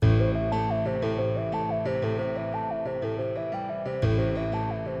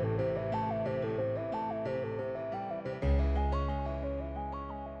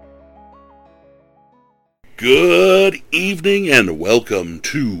Good evening and welcome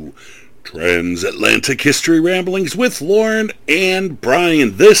to Transatlantic History Ramblings with Lauren and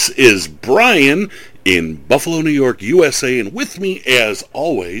Brian. This is Brian in Buffalo, New York, USA, and with me, as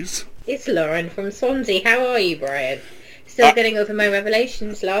always, it's Lauren from Swansea. How are you, Brian? Still getting over my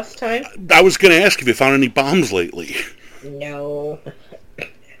revelations last time? I was going to ask if you found any bombs lately. No.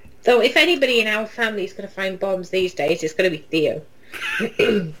 So if anybody in our family is going to find bombs these days, it's going to be Theo.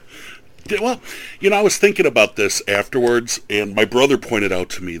 Well, I was thinking about this afterwards, and my brother pointed out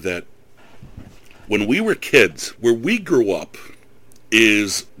to me that when we were kids, where we grew up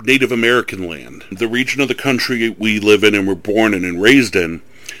is Native American land. The region of the country we live in and were born in and raised in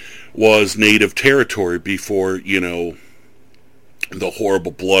was Native territory before, the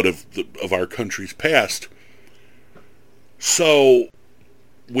horrible blood of our country's past. So,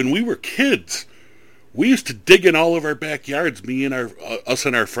 when we were kids, we used to dig in all of our backyards, me and us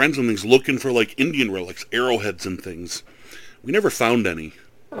and our friends and things, looking for like Indian relics, arrowheads and things. We never found any.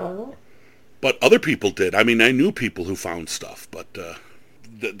 Oh. But other people did. I mean, I knew people who found stuff, but the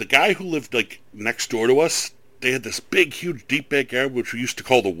guy who lived like next door to us, they had this big, huge, deep backyard, which we used to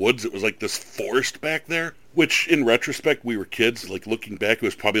call the woods. It was like this forest back there, which in retrospect, we were kids. Like looking back, it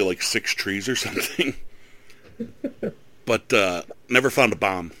was probably like 6 trees or something. But never found a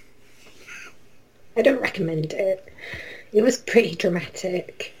bomb. I don't recommend it. It was pretty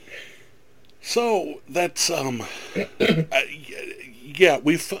dramatic. So, that's, yeah,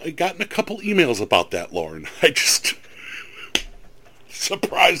 we've gotten a couple emails about that, Lauren. I just...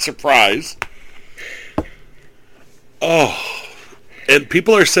 Surprise, surprise. Oh. And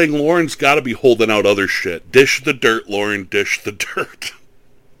people are saying Lauren's got to be holding out other shit. Dish the dirt, Lauren, dish the dirt.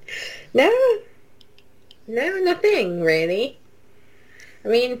 No, nothing, really. I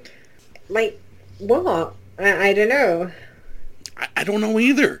mean, like... What? I don't know. I don't know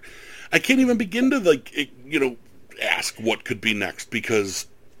either. I can't even begin to, ask what could be next, because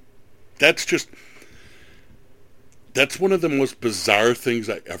that's one of the most bizarre things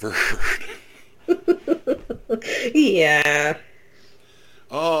I ever heard. Yeah.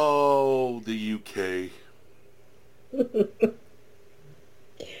 Oh, the UK.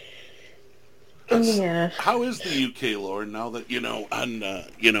 Yeah. How is the UK, Lauren, now that, I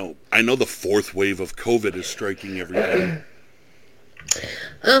know the 4th wave of COVID is striking everybody.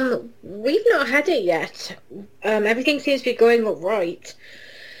 We've not had it yet. Everything seems to be going all right.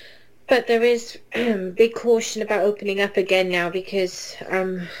 But there is big caution about opening up again now because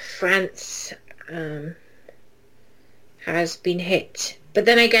France has been hit. But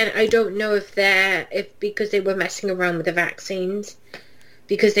then again, I don't know if because they were messing around with the vaccines.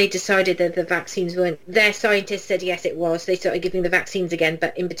 Because they decided that the vaccines weren't... Their scientists said yes, it was. They started giving the vaccines again,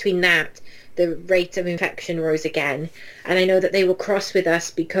 but in between that, the rate of infection rose again. And I know that they were cross with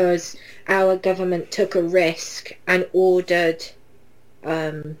us because our government took a risk and ordered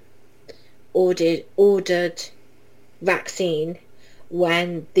vaccine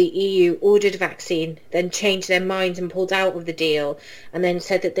when the EU ordered vaccine, then changed their minds and pulled out of the deal, and then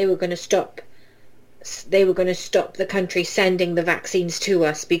said that they were going to stop the country sending the vaccines to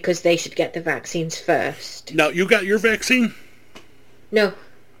us because they should get the vaccines first. Now, you got your vaccine? No.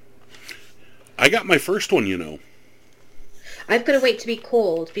 I got my first one, I've got to wait to be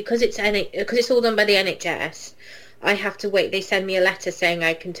called because it's all done by the NHS. I have to wait. They send me a letter saying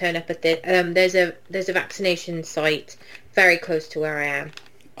I can turn up at the... there's a vaccination site very close to where I am.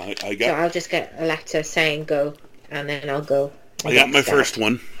 So I'll just get a letter saying go, and then I'll go. I got my first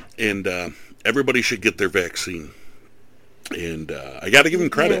one, and... everybody should get their vaccine. And I got to give them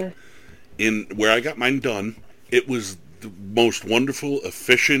credit. Yeah. In where I got mine done, it was the most wonderful,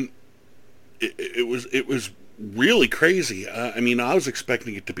 efficient. It was really crazy. I was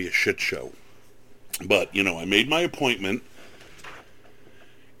expecting it to be a shit show. But, I made my appointment,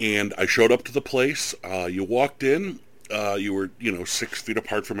 and I showed up to the place. You walked in. You were, 6 feet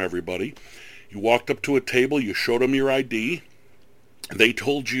apart from everybody. You walked up to a table. You showed them your ID. They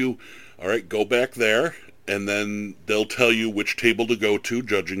told you... All right, go back there, and then they'll tell you which table to go to,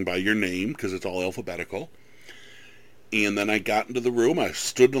 judging by your name, because it's all alphabetical. And then I got into the room. I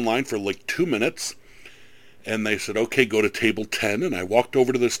stood in line for like 2 minutes, and they said, okay, go to table 10. And I walked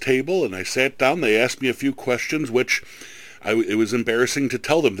over to this table, and I sat down. They asked me a few questions, which it was embarrassing to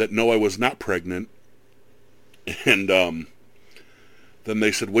tell them that, no, I was not pregnant. And then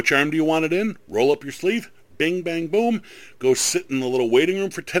they said, which arm do you want it in? Roll up your sleeve. Bing, bang, boom, go sit in the little waiting room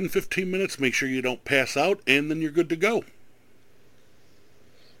for 10, 15 minutes, make sure you don't pass out, and then you're good to go.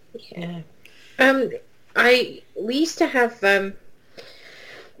 Yeah. We used to have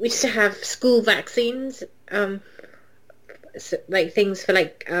school vaccines, like things for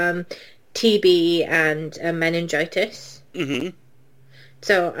TB and meningitis. Mm-hmm.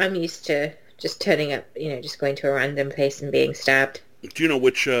 So I'm used to just turning up, just going to a random place and being stabbed. Do you know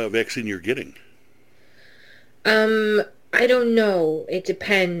which vaccine you're getting? I don't know. It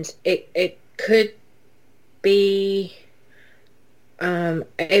depends. It could be.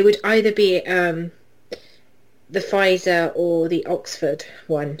 It would either be the Pfizer or the Oxford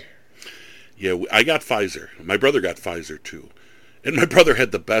one. Yeah, I got Pfizer. My brother got Pfizer too, and my brother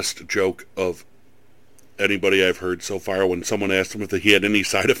had the best joke of anybody I've heard so far when someone asked him if he had any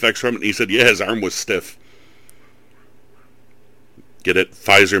side effects from it, and he said, yeah, his arm was stiff. Get it?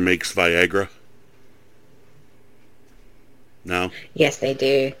 Pfizer makes Viagra. No? Yes, they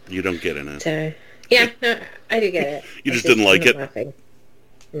do. You don't get it. So, yeah, no, I do get it. You just didn't like it? Laughing.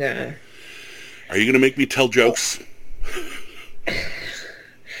 No. Are you going to make me tell jokes?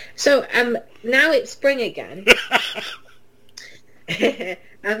 So, now it's spring again.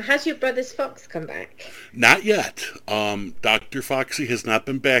 Has your brother's fox come back? Not yet. Dr. Foxy has not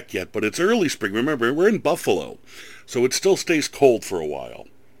been back yet, but it's early spring. Remember, we're in Buffalo, so it still stays cold for a while.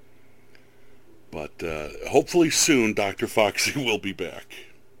 But hopefully soon, Dr. Foxy will be back.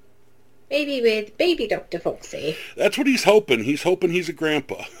 Maybe with baby Dr. Foxy. That's what he's hoping. He's hoping he's a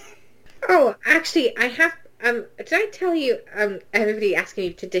grandpa. Oh, actually, I have... did I tell you... everybody asking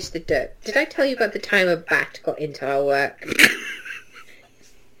me to dish the dirt. Did I tell you about the time a bat got into our work?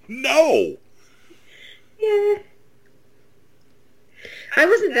 No! Yeah. I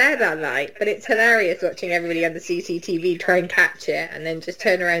wasn't there that night, but it's hilarious watching everybody on the CCTV try and catch it and then just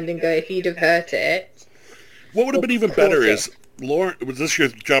turn around and go, if you'd have hurt it. What would have been even better is, Lauren, was this your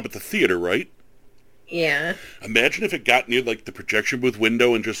job at the theater, right? Yeah. Imagine if it got near like the projection booth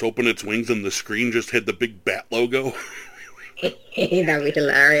window and just opened its wings and the screen just had the big bat logo. That'd be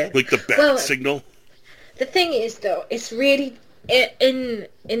hilarious. Like the bat signal. The thing is, though, it's really... In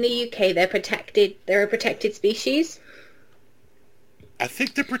the UK, they're protected. They're a protected species. I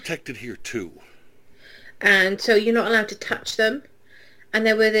think they're protected here too. And so you're not allowed to touch them. And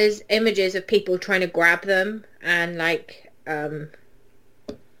there were these images of people trying to grab them and trying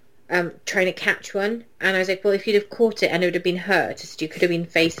to catch one. And I was like, well, if you'd have caught it and it would have been hurt, you could have been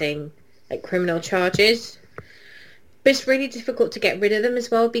facing like criminal charges. But it's really difficult to get rid of them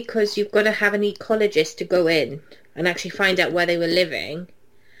as well because you've got to have an ecologist to go in and actually find out where they were living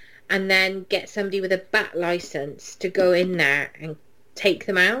and then get somebody with a bat license to go in there and take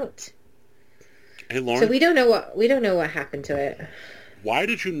them out. Hey, Lauren. So we don't know what happened to it. Why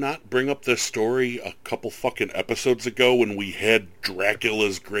did you not bring up this story a couple fucking episodes ago when we had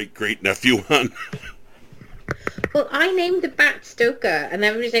Dracula's great-great-nephew on? Well, I named the bat Stoker, and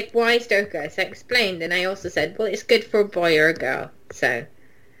everybody's like, why Stoker? So I explained, and I also said, well, it's good for a boy or a girl. So,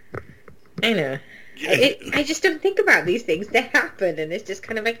 I know. Yeah. I just don't think about these things. They happen, and it's just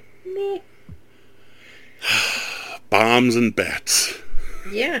kind of like, meh. Bombs and bats.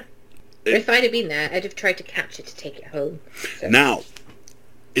 Yeah. If I'd have been there, I'd have tried to catch it to take it home. So. Now,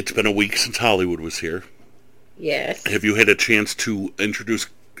 it's been a week since Hollywood was here. Yes. Have you had a chance to introduce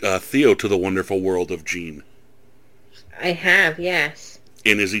Theo to the wonderful world of Jean? I have, yes.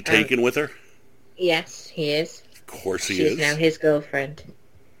 And is he taken with her? Yes, he is. Of course he is. She is now his girlfriend.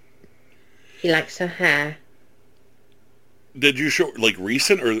 He likes her hair. Did you show,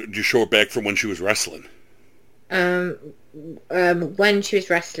 recent, or did you show her back from when she was wrestling? When she was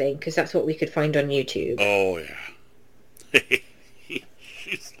wrestling, because that's what we could find on YouTube. Oh, yeah.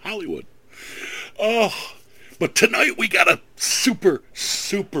 She's Hollywood. Oh, but tonight we got a super,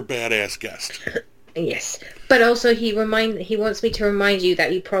 super badass guest. Yes, but also he wants me to remind you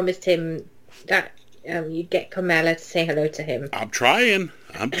that you promised him that you'd get Carmela to say hello to him. I'm trying.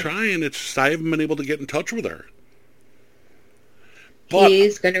 It's just I haven't been able to get in touch with her. But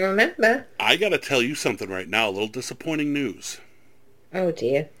he's going to remember. I got to tell you something right now. A little disappointing news. Oh,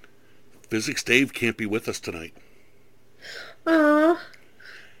 dear. Physics Dave can't be with us tonight. Oh,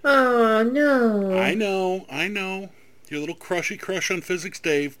 no. I know. Your little crushy crush on Physics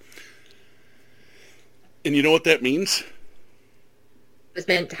Dave. And you know what that means? It was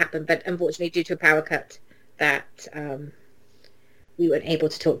meant to happen, but unfortunately, due to a power cut, that we weren't able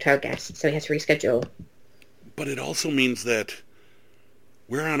to talk to our guest, so he has to reschedule. But it also means that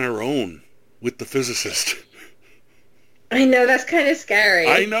we're on our own with the physicist. I know, that's kind of scary.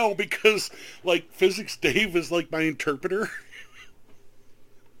 I know, because, Physics Dave is my interpreter.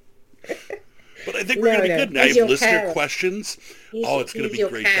 But I think we're going to be good. I have listener questions. It's going to be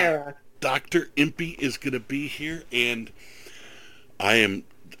great. Dr. Impey is going to be here, and I'm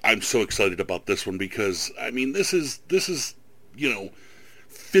so excited about this one because, this is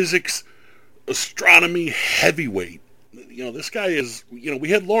physics, astronomy heavyweight. this guy is, we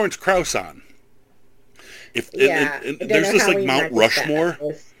had Lawrence Krauss on. Yeah, and there's this like Mount Rushmore,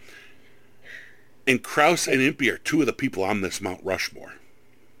 and Krauss and Impey are two of the people on this Mount Rushmore.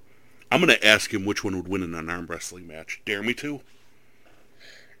 I'm going to ask him which one would win in an arm wrestling match. Dare me to?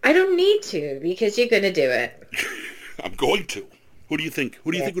 I don't need to, because you're going to do it. I'm going to. Who do you think?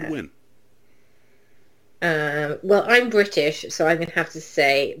 Who do you think would win? Well, I'm British, so I'm going to have to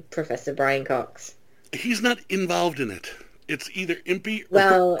say Professor Brian Cox. He's not involved in it. It's either Impey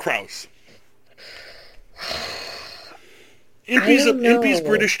or Krauss. Impey's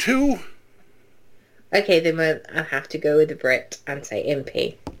British too. Okay, then I'll have to go with the Brit and say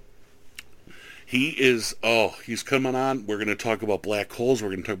Impey. He's coming on. We're going to talk about black holes. We're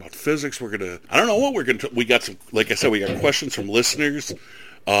going to talk about physics. I don't know what we're going to, we got some, like I said, we got questions from listeners.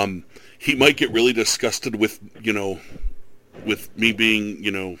 He might get really disgusted with me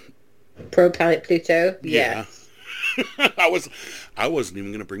being, pro planet Pluto. Yeah. I wasn't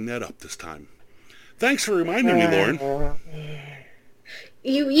even going to bring that up this time. Thanks for reminding me, Lauren.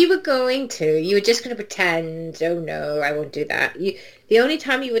 You were going to. You were just going to pretend. Oh no, I won't do that. The only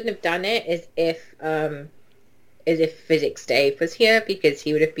time you wouldn't have done it is if Physics Dave was here, because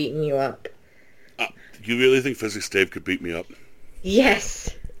he would have beaten you up. You really think Physics Dave could beat me up? Yes.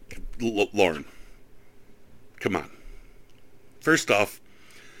 Lauren, come on. First off,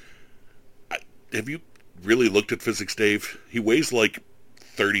 have you really looked at Physics Dave? He weighs like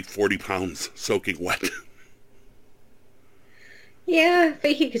 30, 40 pounds soaking wet. Yeah,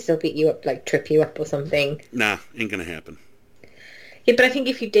 but he could still beat you up, like trip you up or something. Nah, ain't gonna happen. Yeah, but I think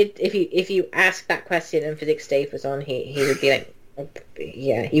if you asked that question and Physics Dave was on, he would be like,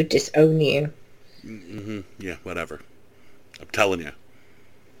 yeah, he'd disown you. Mm-hmm. Yeah, whatever. I'm telling you.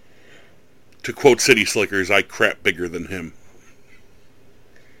 To quote City Slickers, I crap bigger than him.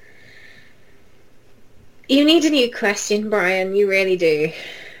 You need a new question, Brian. You really do.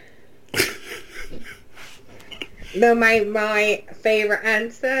 No, my favourite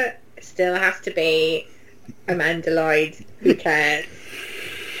answer still has to be Amanda Lloyd. Who cares?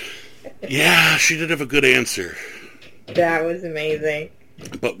 Yeah, she did have a good answer. That was amazing.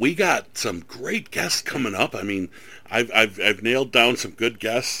 But we got some great guests coming up. I mean, I've nailed down some good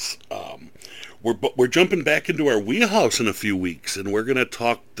guests. We're jumping back into our wheelhouse in a few weeks, and we're going to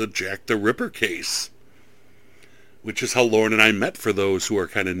talk the Jack the Ripper case, which is how Lauren and I met, for those who are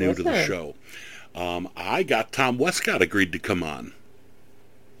kind of new to the show. I got Tom Westcott agreed to come on.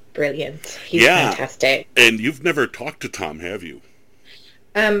 Brilliant. He's fantastic. And you've never talked to Tom, have you?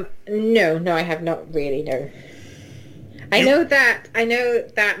 No, I have not really, no. I know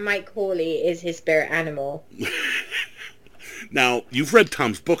that Mike Hawley is his spirit animal. Now, you've read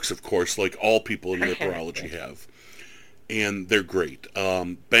Tom's books, of course, like all people in ripperology have. And they're great.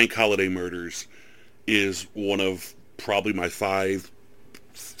 Bank Holiday Murders is one of probably my 5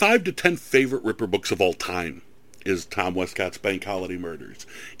 to 10 favorite Ripper books of all time, is Tom Westcott's Bank Holiday Murders.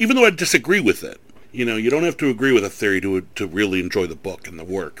 Even though I disagree with it. You don't have to agree with a theory to really enjoy the book and the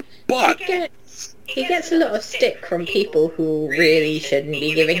work. But he gets a lot of stick from people who really shouldn't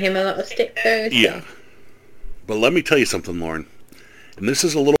be giving him a lot of stick, though. So. Yeah. But let me tell you something, Lauren. And this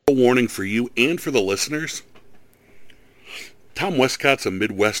is a little warning for you and for the listeners. Tom Westcott's a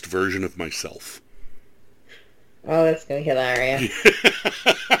Midwest version of myself. Oh, that's going to be hilarious.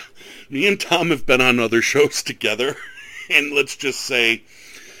 Me and Tom have been on other shows together. And let's just say...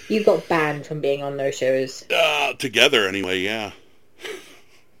 You got banned from being on those shows. Together, anyway, yeah.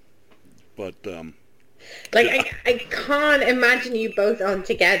 But, I can't imagine you both on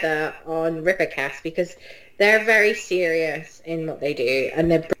together on Rippercast, because they're very serious in what they do, and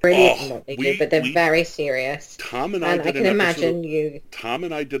they're brilliant in what they do, but they're very serious. Tom and I did Tom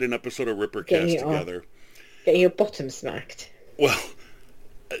and I did an episode of Rippercast together. Getting your bottom smacked. Well,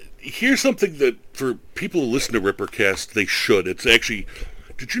 here's something that for people who listen to Rippercast, they should. It's actually...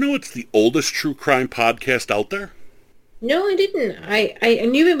 Did you know it's the oldest true crime podcast out there? No, I didn't. I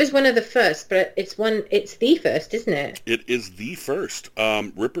knew it was one of the first, but it's the first, isn't it? It is the first.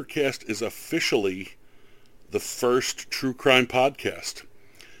 Rippercast is officially the first true crime podcast.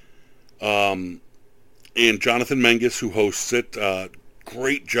 And Jonathan Menges, who hosts it,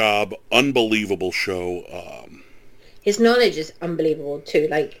 great job, unbelievable show. His knowledge is unbelievable too.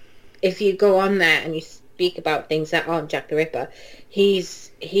 Like, if you go on there and you speak about things that aren't Jack the Ripper,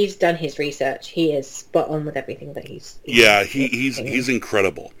 he's done his research. He is spot on with everything that he's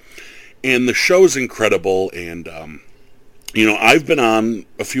incredible, and the show's incredible. And I've been on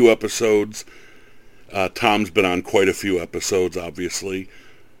a few episodes. Tom's been on quite a few episodes, obviously.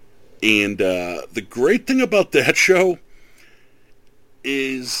 And the great thing about that show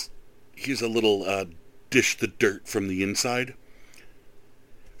is he's a little dish the dirt from the inside.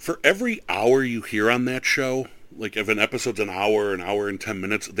 For every hour you hear on that show, like if an episode's an hour and 10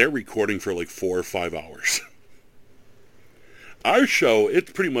 minutes, they're recording for like 4 or 5 hours. Our show,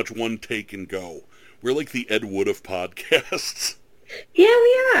 it's pretty much one take and go. We're like the Ed Wood of podcasts. Yeah,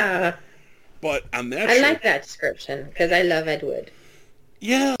 we are. But on that I show... like that description, because I love Ed Wood.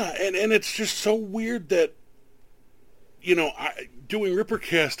 Yeah, and it's just so weird that, you know, doing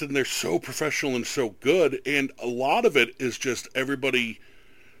Rippercast, and they're so professional and so good, and a lot of it is just everybody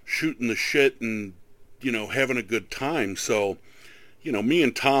shooting the shit and, you know, having a good time. So, you know, me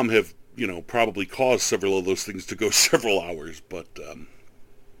and Tom have, you know, probably caused several of those things to go several hours, but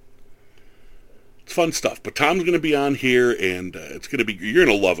it's fun stuff. But Tom's going to be on here, and it's going to be, you're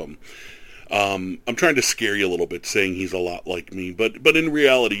going to love him. I'm trying to scare you a little bit, saying he's a lot like me, but in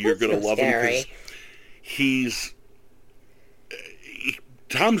reality, you're going to love him because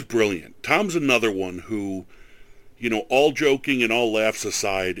Tom's brilliant. Tom's another one who, you know, all joking and all laughs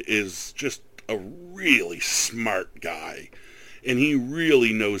aside, is just a really smart guy, and he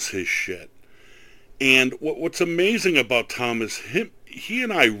really knows his shit. And what's amazing about Tom is he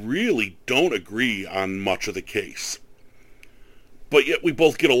and I really don't agree on much of the case, but yet we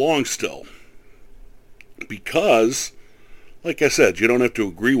both get along still. Because, like I said, you don't have to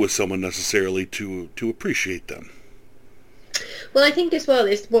agree with someone necessarily to appreciate them. Well, I think as well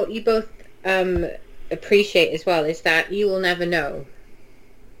is what you both appreciate as well is that you will never know.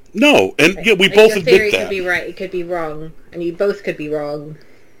 No, and yeah, we both admit that. Your theory could be right, it could be wrong, and you both could be wrong,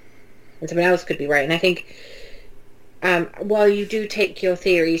 and someone else could be right. And I think while you do take your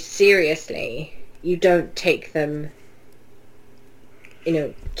theories seriously, you don't take them, you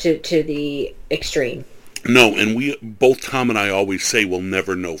know, to the extreme. No, and we both, Tom and I, always say we'll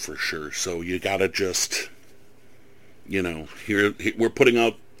never know for sure. So you gotta just, you know, here we're putting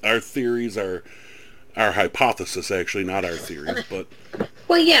out our theories, our hypothesis, actually, not our theories, but.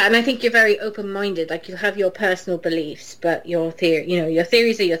 Well, yeah, and I think you're very open-minded. Like, you have your personal beliefs, but your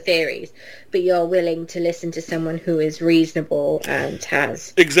theories are your theories, but you're willing to listen to someone who is reasonable and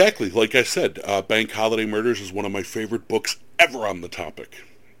has. Exactly, like I said, Bank Holiday Murders is one of my favorite books ever on the topic.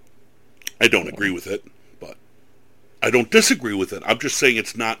 I don't agree with it. I don't disagree with it. I'm just saying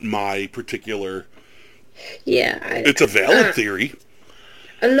it's not my particular... Yeah. It's a valid theory.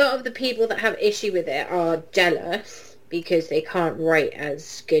 A lot of the people that have issue with it are jealous because they can't write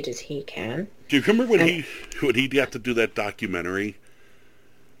as good as he can. Do you remember when he got to do that documentary?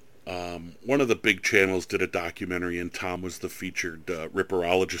 One of the big channels did a documentary, and Tom was the featured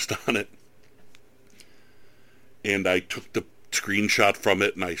ripperologist on it. And I took the screenshot from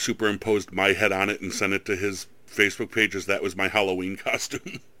it, and I superimposed my head on it and sent it to his Facebook page as that was my Halloween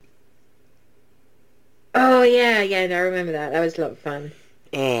costume. Oh, yeah, I remember that. That was a lot of fun.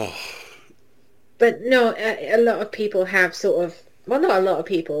 Oh. But no, a lot of people have sort of, well, not a lot of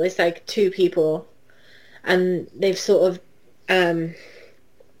people, it's like two people, and they've sort of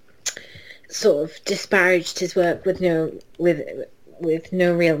disparaged his work with no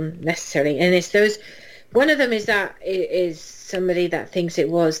real necessarily. And it's those, one of them is somebody that thinks it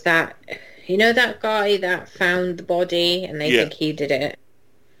was that, you know, that guy that found the body and they think he did it.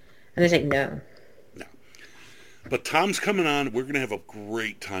 And it's like, no. But Tom's coming on. We're going to have a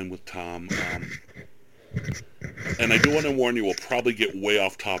great time with Tom. And I do want to warn you, we'll probably get way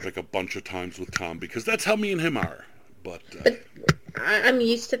off topic a bunch of times with Tom, because that's how me and him are. But I'm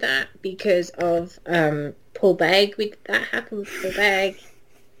used to that because of Paul Begg. That happened with Paul Begg.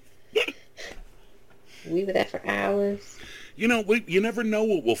 We were there for hours. You know, you never know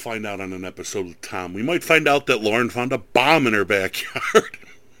what we'll find out on an episode with Tom. We might find out that Lauren found a bomb in her backyard.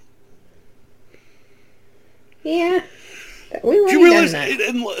 Yeah. Do you realize,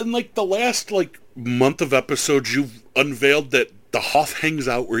 in like the last month of episodes, you've unveiled that the Hoff hangs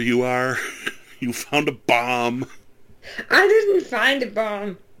out where you are? You found a bomb. I didn't find a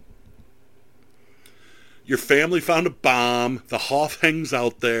bomb. Your family found a bomb. The Hoff hangs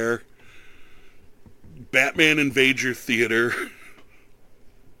out there. Batman invades your theater.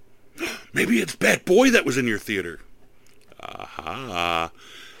 Maybe it's Bat Boy that was in your theater. Aha.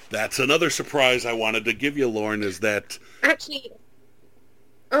 That's another surprise I wanted to give you, Lauren, is that... Actually,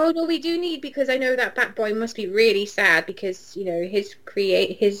 oh no, we do need, because I know that Bat Boy must be really sad because, you know,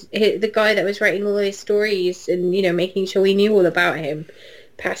 the guy that was writing all his stories and, you know, making sure we knew all about him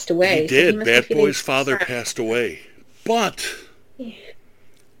passed away. He did. So Bat Boy's father passed away. But... Yeah.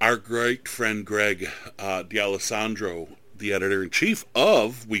 Our great friend Greg D'Alessandro, the editor-in-chief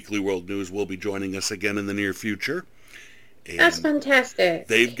of Weekly World News, will be joining us again in the near future. And that's fantastic.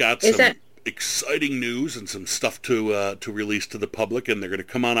 They've got some exciting news and some stuff to release to the public, and they're going to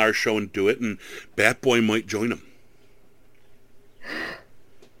come on our show and do it, and Bat Boy might join them.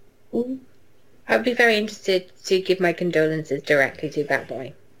 I'd be very interested to give my condolences directly to Bat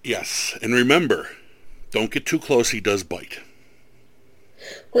Boy. Yes, and remember, don't get too close. He does bite.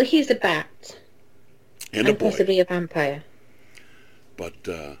 Well, he's a bat. And a boy. Possibly a vampire. But,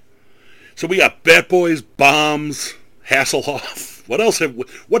 so we got Bat Boys, bombs, Hasselhoff.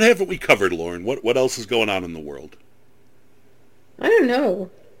 What haven't we covered, Lauren? What else is going on in the world? I don't know.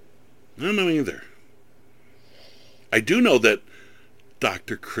 I don't know either. I do know that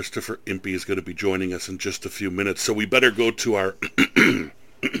Dr. Christopher Impey is going to be joining us in just a few minutes, so we better go to our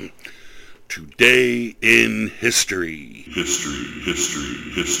Today in History.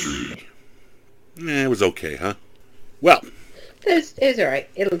 History. It was okay, huh? Well. It was alright.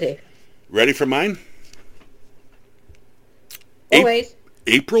 It'll do. Ready for mine? Always.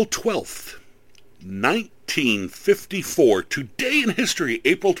 April 12th, 1954. Today in History,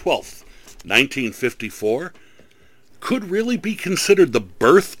 April 12th, 1954, could really be considered the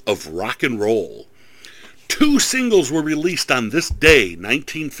birth of rock and roll. 2 singles were released on this day,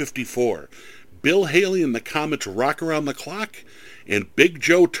 1954. Bill Haley and the Comets' Rock Around the Clock and Big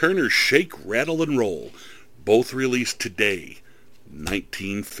Joe Turner's Shake, Rattle, and Roll. Both released today,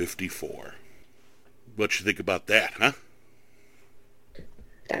 1954. What you think about that, huh?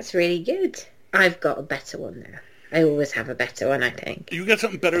 That's really good. I've got a better one now. I always have a better one, I think. You got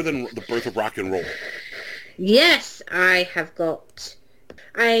something better than the birth of rock and roll? Yes, I have got...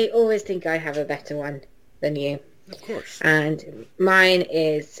 I always think I have a better one than you. Of course. And mine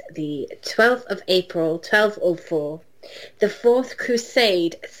is the 12th of April, 1204. The Fourth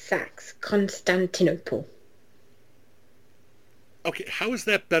Crusade sacks Constantinople. Okay, how is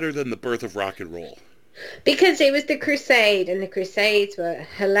that better than the birth of rock and roll? Because it was the Crusade, and the Crusades were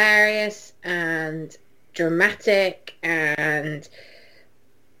hilarious and dramatic, and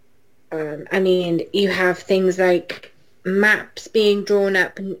you have things like maps being drawn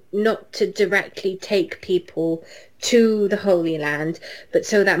up not to directly take people to the Holy Land, but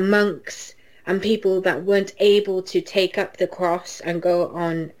so that monks and people that weren't able to take up the cross and go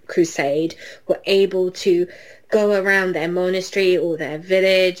on crusade were able to go around their monastery or their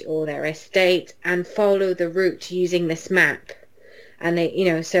village or their estate and follow the route using this map.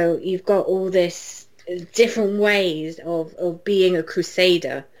 And so you've got all this different ways of being a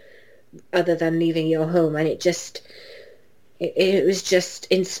crusader other than leaving your home, and it was just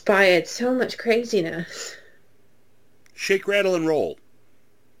inspired so much craziness. Shake, rattle, and roll.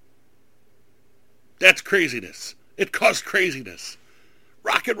 That's craziness. It caused craziness.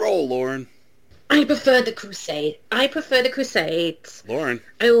 Rock and roll, Lauren. I prefer the Crusade. I prefer the Crusades. Lauren.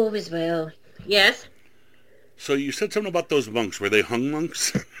 I always will. Yes? So you said something about those monks. Were they hung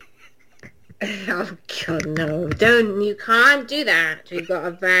monks? Oh, God, no. You can't do that. We've got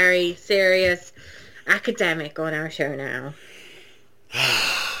a very serious academic on our show now.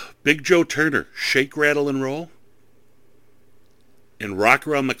 Big Joe Turner, Shake, Rattle, and Roll. And Rock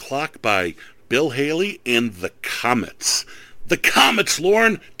Around the Clock by Bill Haley and the Comets. The Comets,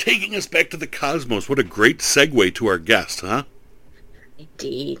 Lauren, taking us back to the cosmos. What a great segue to our guest, huh?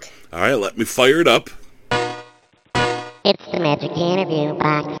 Indeed. All right, let me fire it up. It's the Magic Interview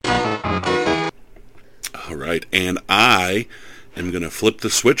Box. All right, and I am going to flip the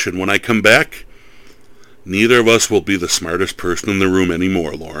switch, and when I come back, neither of us will be the smartest person in the room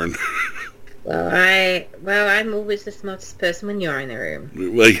anymore, Lauren. Well, I'm always the smartest person when you're in the room.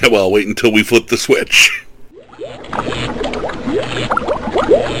 Well, wait until we flip the switch.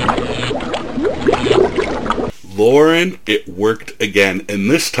 Lauren, it worked again, and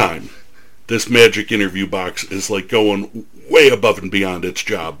this time, this Magic Interview Box is like going way above and beyond its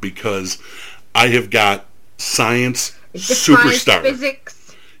job, because I have got science superstar.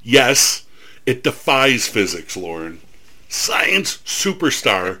 Physics. Yes, it defies physics, Lauren. Science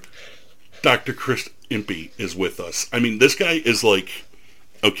superstar Dr. Chris Impey is with us. I mean, this guy is like,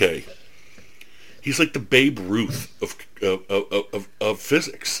 okay, he's like the Babe Ruth of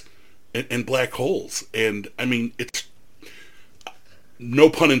physics and black holes. And I mean, it's no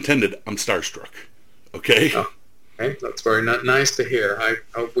pun intended. I'm starstruck. Okay. Oh, okay, that's very nice to hear. I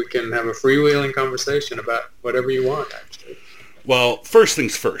hope we can have a freewheeling conversation about whatever you want. Actually. Well, first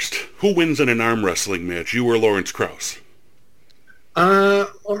things first. Who wins in an arm wrestling match? You or Lawrence Krauss?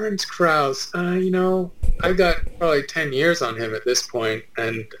 Lawrence Krauss. I got probably 10 years on him at this point,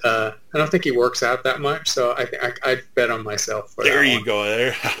 and I don't think he works out that much, so I'd bet on myself for there that you one. Go.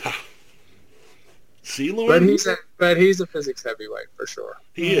 There. See, Lauren? But he's a physics heavyweight for sure.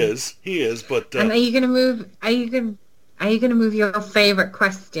 He is, but... And are you going to Are you going to move your favorite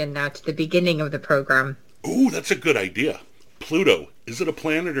question now to the beginning of the program? Ooh, that's a good idea. Pluto, is it a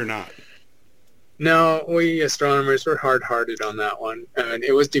planet or not? No, we astronomers were hard-hearted on that one. And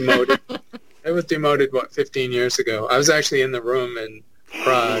it was demoted. It was demoted, 15 years ago. I was actually in the room in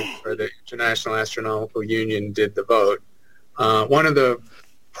Prague where the International Astronomical Union did the vote. One of the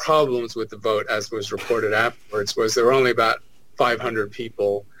problems with the vote, as was reported afterwards, was there were only about 500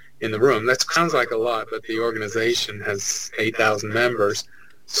 people in the room. That sounds like a lot, but the organization has 8,000 members.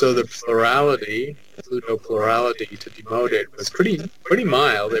 So the plurality, Pluto plurality, to demote it was pretty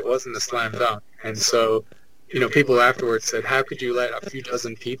mild. It wasn't a slam dunk. And so, people afterwards said, how could you let a few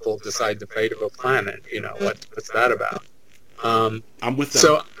dozen people decide the fate of a planet? What's that about? I'm with them.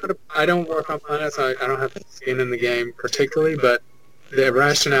 So I don't work on planets. I don't have skin in the game particularly, but the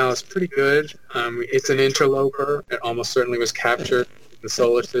rationale is pretty good. It's an interloper. It almost certainly was captured in the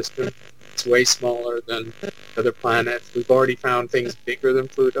solar system. It's way smaller than other planets. We've already found things bigger than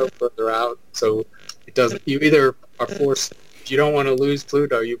Pluto further out. So it doesn't. You either are forced. If you don't want to lose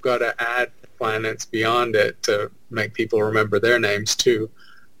Pluto, you've got to add planets beyond it to make people remember their names too.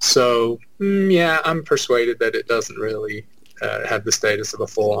 So yeah, I'm persuaded that it doesn't really have the status of a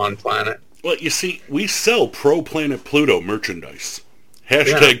full-on planet. Well, you see, we sell Pro Planet Pluto merchandise.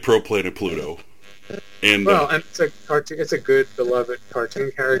 Hashtag Pro Planet Pluto. And and it's a cartoon. It's a good, beloved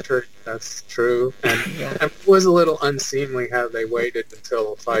cartoon character. That's true. And it was a little unseemly how they waited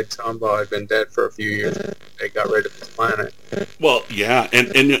until Phi Tombaugh had been dead for a few years. They got rid of his planet. Well, yeah,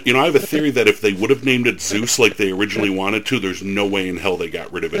 and I have a theory that if they would have named it Zeus like they originally wanted to, there's no way in hell they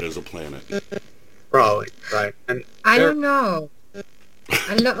got rid of it as a planet. Probably, right. And I don't know.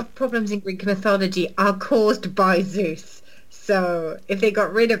 A lot of problems in Greek mythology are caused by Zeus. So if they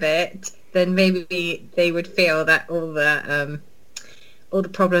got rid of it, then maybe they would feel that all the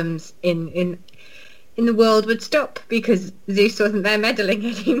problems in the world would stop because Zeus wasn't there meddling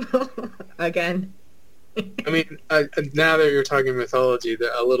anymore again. I mean, now that you're talking mythology,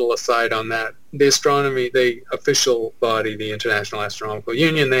 a little aside on that, the astronomy, the official body, the International Astronomical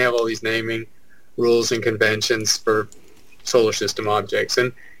Union, they have all these naming rules and conventions for solar system objects,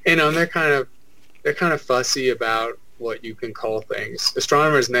 and they're kind of fussy about what you can call things.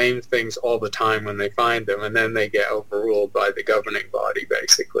 Astronomers name things all the time when they find them, and then they get overruled by the governing body,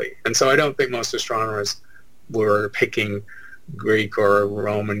 basically. And so I don't think most astronomers were picking Greek or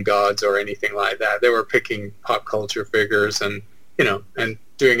Roman gods or anything like that. They were picking pop culture figures and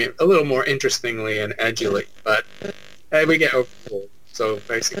doing it a little more interestingly and edgily. But we get overruled. So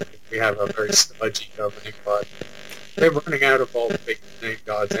basically we have a very sludgy governing body. They're running out of all the big name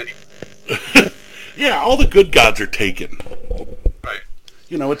gods anyway. Yeah, all the good gods are taken. Right.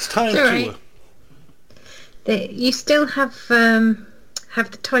 It's time to... You still have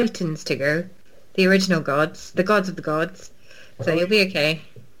the Titans to go, the original gods, the gods of the gods. So you'll be okay.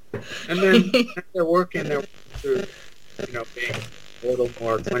 And then they're working their way through, being a little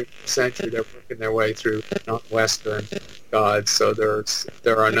more 20th century. They're working their way through non-Western gods. So there's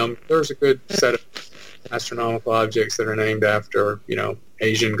a good set of astronomical objects that are named after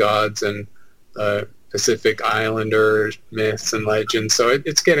Asian gods and Pacific Islander myths and legends. So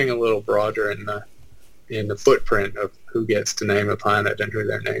it's getting a little broader in the footprint of who gets to name a planet and who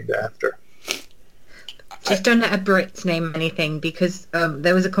they're named after. Just don't let a Brit name anything, because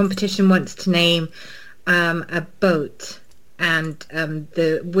there was a competition once to name a boat, and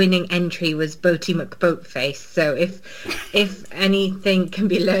the winning entry was Boaty McBoatface. So if anything can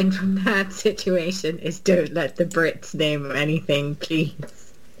be learned from that situation, is don't let the Brits name anything, please.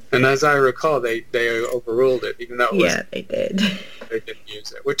 And as I recall, they overruled it, even though it was... Yeah, they did. They didn't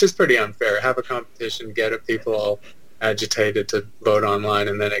use it, which is pretty unfair. Have a competition, get people all agitated to vote online,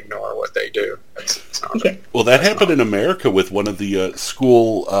 and then ignore what they do. That's not Yeah. Well, that happened in America with one of the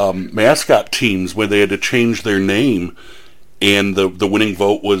school mascot teams where they had to change their name, and the winning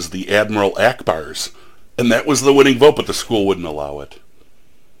vote was the Admiral Akbars. And that was the winning vote, but the school wouldn't allow it.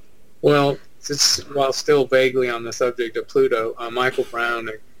 Well, while still vaguely on the subject of Pluto, Michael Brown,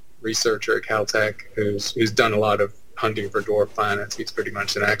 a researcher at Caltech, who's done a lot of hunting for dwarf planets, he's pretty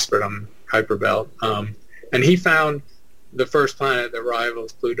much an expert on Kuiper Belt, and he found the first planet that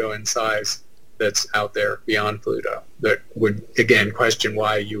rivals Pluto in size that's out there beyond Pluto, that would, again, question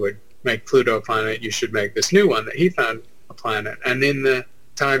why you would make Pluto a planet. You should make this new one that he found a planet. And in the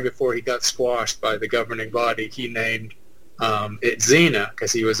time before he got squashed by the governing body, he named it Xena,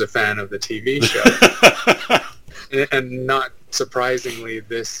 because he was a fan of the TV show. And not surprisingly,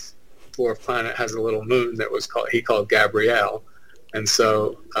 this dwarf planet has a little moon that he called Gabrielle. And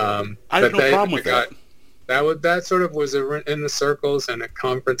so I have no problem with that. that sort of was in the circles and at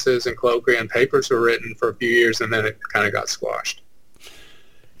conferences and colloquia, and papers were written for a few years, and then it kind of got squashed.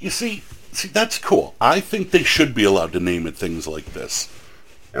 You see, that's cool. I think they should be allowed to name it things like this.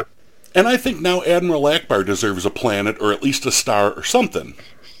 Yeah. And I think now Admiral Akbar deserves a planet or at least a star or something.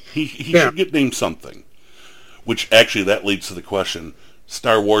 He should get named something. Which actually that leads to the question: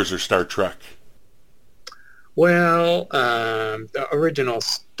 Star Wars or Star Trek? Well, the original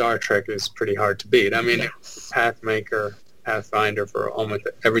Star Trek is pretty hard to beat. I mean, it was Pathfinder for almost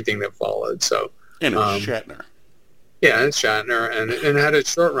everything that followed. So, And it's Shatner. Yeah, it's Shatner, and it had a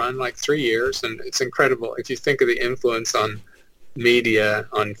short run, like 3 years, and it's incredible. If you think of the influence on media,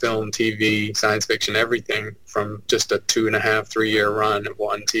 on film, TV, science fiction, everything, from just a 2.5, 3 year run of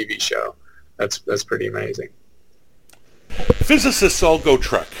one TV show, that's pretty amazing. Physicists all go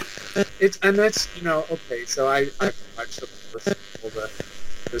Trek. That's okay. So I watched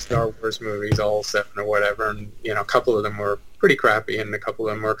the Star Wars movies, all 7 or whatever, and a couple of them were pretty crappy, and a couple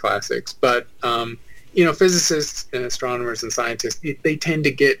of them were classics. But physicists and astronomers and scientists, they tend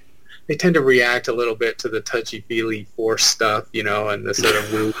to react a little bit to the touchy-feely Force stuff, and the sort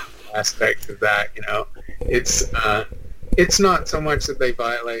of woo aspect of that. It's not so much that they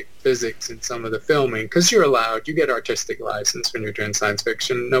violate physics in some of the filming, because you get artistic license when you're doing science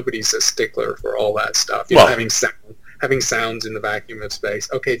fiction. Nobody's a stickler for all that stuff. Having sounds in the vacuum of space.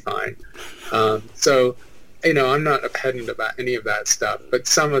 Okay, fine. So, I'm not a pedant about any of that stuff, but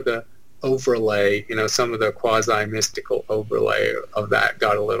some of the overlay, some of the quasi-mystical overlay of that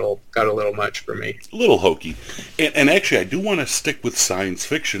got a little much for me. A little hokey. And actually, I do want to stick with science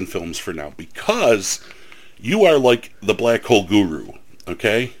fiction films for now, because you are like the black hole guru,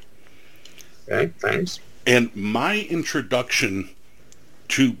 okay? Okay, thanks. And my introduction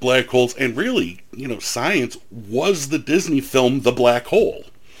to black holes, and really, science, was the Disney film The Black Hole.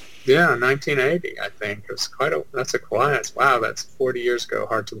 Yeah, 1980, I think. It was wow, that's 40 years ago.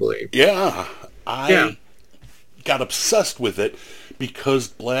 Hard to believe. Yeah, I got obsessed with it because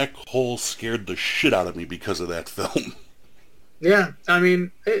black holes scared the shit out of me because of that film. Yeah, I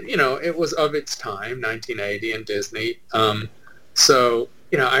mean, it was of its time, 1980, and Disney. So,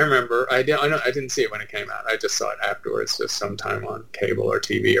 I remember, I didn't see it when it came out. I just saw it afterwards, just sometime on cable or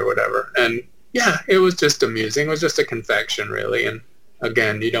TV or whatever. And yeah, it was just amusing. It was just a confection, really. And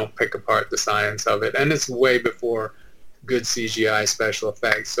again, you don't pick apart the science of it. And it's way before good CGI special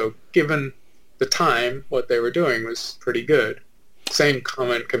effects. So given the time, what they were doing was pretty good. Same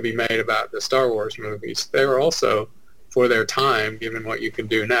comment can be made about the Star Wars movies. They were also, for their time, given what you can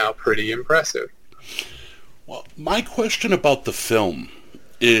do now, pretty impressive. Well, my question about the film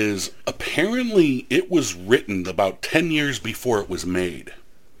is, apparently it was written about 10 years before it was made.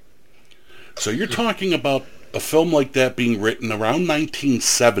 So you're talking about a film like that being written around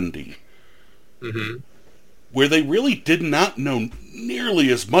 1970, where they really did not know nearly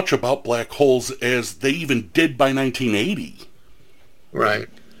as much about black holes as they even did by 1980. Right.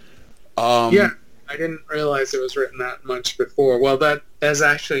 Yeah, I didn't realize it was written that much before. Well, that is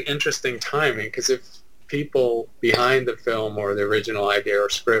actually interesting timing, because if people behind the film or the original idea or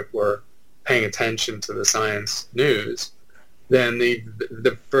script were paying attention to the science news, then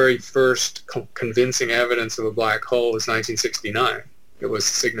the very first convincing evidence of a black hole was 1969. It was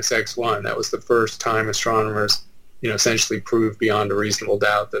Cygnus X1. That was the first time astronomers, essentially proved beyond a reasonable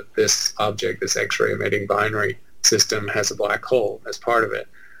doubt that this object, this X-ray emitting binary system, has a black hole as part of it.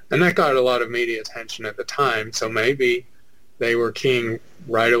 And that got a lot of media attention at the time, so maybe they were keying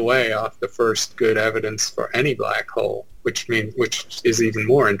right away off the first good evidence for any black hole, which is even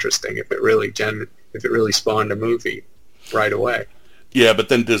more interesting if it really spawned a movie right away. Yeah, but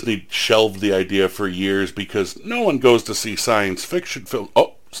then Disney shelved the idea for years because no one goes to see science fiction film.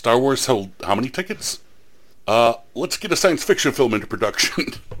 Oh, Star Wars sold how many tickets? Let's get a science fiction film into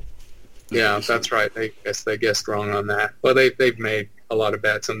production. Yeah, that's right. They guessed wrong on that. Well, they've made a lot of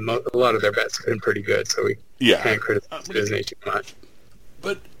bets, and a lot of their bets have been pretty good, so we can't criticize Disney too much.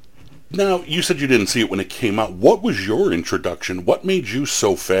 But now, you said you didn't see it when it came out. What was your introduction? What made you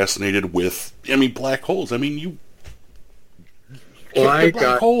so fascinated with, black holes? you I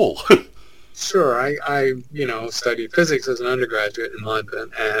black hole. Sure, I studied physics as an undergraduate in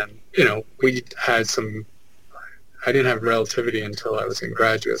London, and we had some. I didn't have relativity until I was in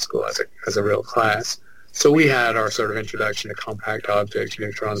graduate school as a real class. So we had our sort of introduction to compact objects,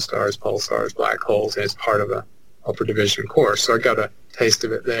 neutron stars, pulsars, black holes, as part of a upper division course. So I got a taste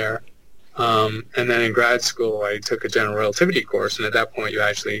of it there. And then in grad school, I took a general relativity course, and at that point, you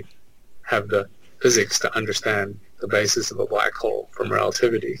actually have the physics to understand the basis of a black hole from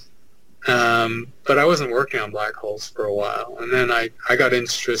relativity. But I wasn't working on black holes for a while. And then I got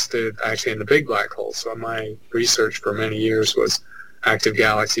interested actually in the big black holes. So my research for many years was active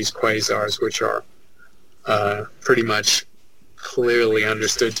galaxies, quasars, which are pretty much clearly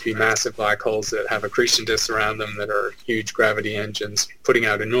understood to be massive black holes that have accretion disks around them that are huge gravity engines putting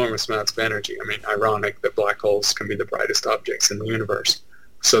out enormous amounts of energy. I mean, ironic that black holes can be the brightest objects in the universe.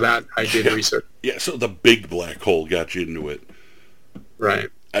 So that I did research. Yeah, so the big black hole got you into it. Right.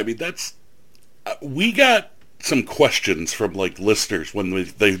 I mean, that's... we got some questions from, like, listeners when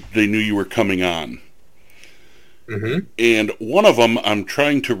they knew you were coming on. Mm-hmm. And one of them, I'm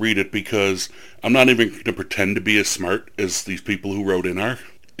trying to read it because I'm not even going to pretend to be as smart as these people who wrote in are.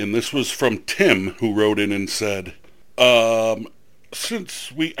 And this was from Tim, who wrote in and said,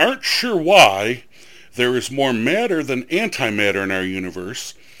 since we aren't sure why there is more matter than antimatter in our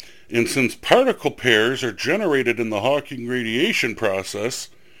universe, and since particle pairs are generated in the Hawking radiation process,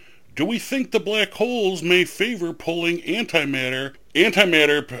 do we think the black holes may favor pulling antimatter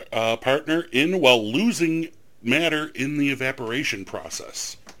partner in while losing matter in the evaporation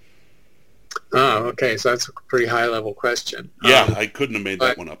process? Oh, okay. So that's a pretty high-level question. Yeah, I couldn't have made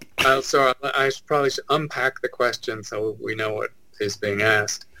that one up. So I probably should unpack the question so we know what is being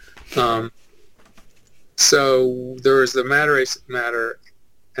asked. So there is the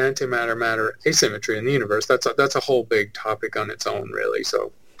antimatter asymmetry in the universe. That's a whole big topic on its own, really.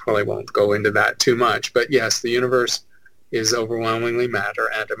 So probably won't go into that too much. But yes, the universe is overwhelmingly matter.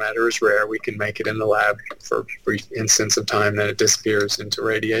 Antimatter is rare. We can make it in the lab for a brief instance of time, then it disappears into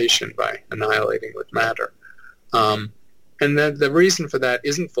radiation by annihilating with matter. And the reason for that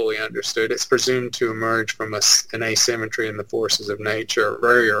isn't fully understood. It's presumed to emerge from an asymmetry in the forces of nature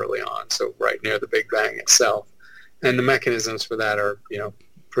very early on, so right near the Big Bang itself. And the mechanisms for that are,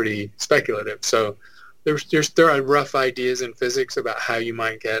 pretty speculative. So there are rough ideas in physics about how you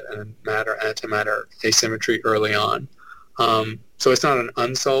might get a matter-antimatter asymmetry early on. So it's not an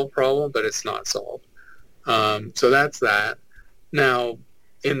unsolved problem, but it's not solved. So that's that. Now,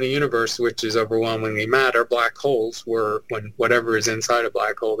 in the universe, which is overwhelmingly matter, black holes when whatever is inside a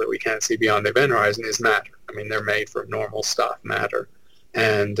black hole that we can't see beyond the event horizon is matter. I mean, they're made from normal stuff, matter.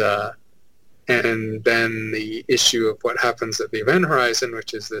 And then the issue of what happens at the event horizon,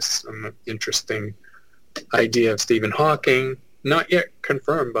 which is this interesting idea of Stephen Hawking, not yet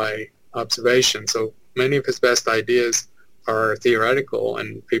confirmed by observation. So many of his best ideas are theoretical,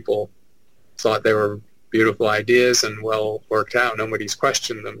 and people thought they were beautiful ideas and well worked out. Nobody's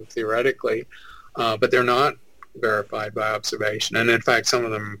questioned them theoretically, but they're not verified by observation. And in fact, some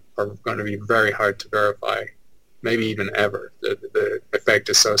of them are going to be very hard to verify, maybe even ever. The effect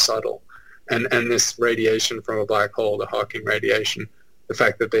is so subtle. And this radiation from a black hole, the Hawking radiation, the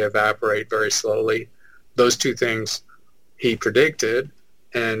fact that they evaporate very slowly, those two things he predicted,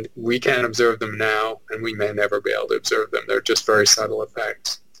 and we can't observe them now, and we may never be able to observe them. They're just very subtle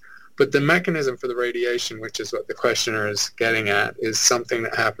effects. But the mechanism for the radiation, which is what the questioner is getting at, is something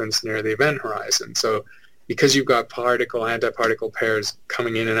that happens near the event horizon. So because you've got particle-antiparticle pairs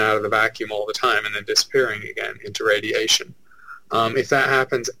coming in and out of the vacuum all the time and then disappearing again into radiation, if that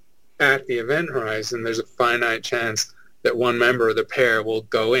happens at the event horizon, there's a finite chance that one member of the pair will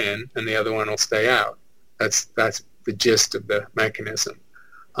go in and the other one will stay out. That's the gist of the mechanism.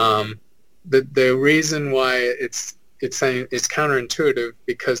 The reason why it's saying it's counterintuitive,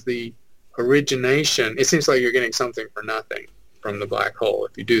 because the origination, it seems like you're getting something for nothing from the black hole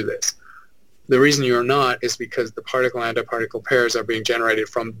if you do this. The reason you're not is because the particle-antiparticle pairs are being generated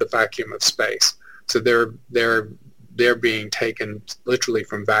from the vacuum of space. So they're being taken literally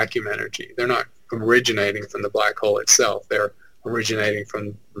from vacuum energy. They're not originating from the black hole itself. They're originating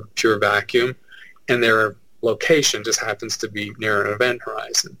from pure vacuum, and their location just happens to be near an event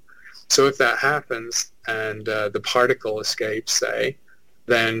horizon. So if that happens and the particle escapes, say,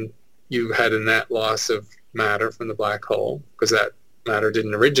 then you had a net loss of matter from the black hole, because that matter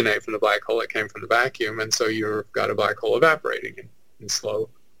didn't originate from the black hole, it came from the vacuum, and so you've got a black hole evaporating in slow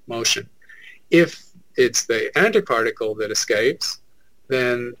motion. If it's the antiparticle that escapes,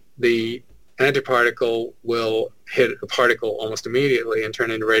 then the antiparticle will hit a particle almost immediately and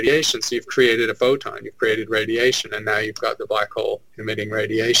turn into radiation. So you've created a photon, you've created radiation, and now you've got the black hole emitting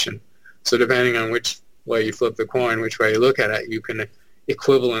radiation. So depending on which way you flip the coin, which way you look at it, you can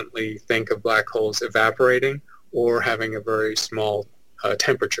equivalently think of black holes evaporating or having a very small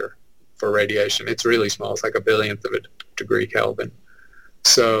temperature for radiation. It's really small. It's like a billionth of a degree Kelvin.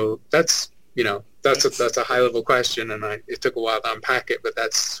 So that's a high-level question, and it took a while to unpack it, but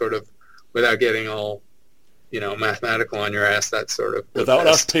that's sort of, without getting all, mathematical on your ass, that's sort of without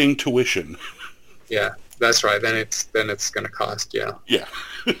us paying tuition. Yeah, that's right. Then it's going to cost, yeah. Yeah.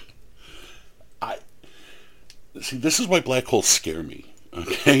 See, this is why black holes scare me.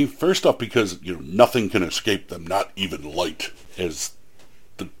 Okay, first off, because nothing can escape them, not even light, as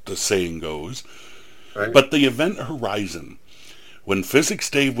the saying goes. Right. But the event horizon, when Physics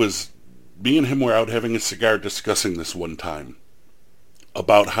Dave me and him were out having a cigar discussing this one time,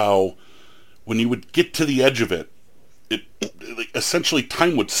 about how when you would get to the edge of it, essentially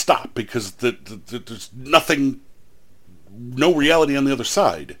time would stop because there's nothing, no reality on the other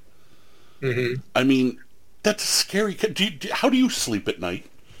side. Mm-hmm. I mean, that's scary. How do you sleep at night?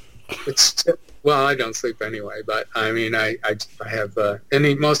 Well, I don't sleep anyway, but I mean, I have,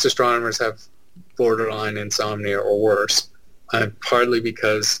 most astronomers have borderline insomnia or worse, partly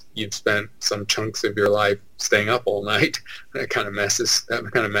because you've spent some chunks of your life staying up all night. That kind of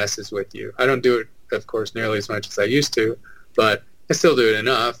messes with you. I don't do it, of course, nearly as much as I used to, but I still do it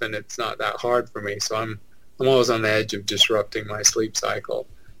enough, and it's not that hard for me. So I'm always on the edge of disrupting my sleep cycle.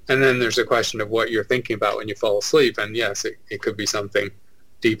 And then there's a question of what you're thinking about when you fall asleep. And yes, it could be something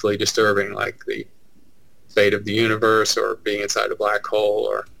deeply disturbing, like the fate of the universe, or being inside a black hole,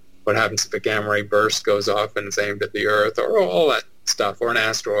 or what happens if a gamma ray burst goes off and is aimed at the Earth, or all that stuff, or an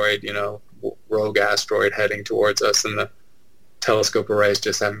asteroid, rogue asteroid heading towards us, and the telescope arrays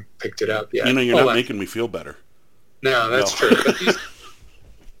just haven't picked it up yet. You're not making me feel better. No, that's true.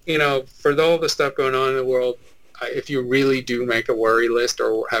 But for all the stuff going on in the world, if you really do make a worry list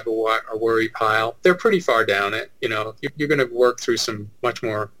or have a worry pile, they're pretty far down it. You're going to work through some much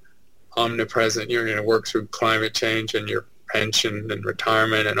more omnipresent. You're going to work through climate change and your pension and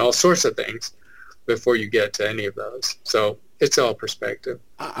retirement and all sorts of things before you get to any of those. So it's all perspective.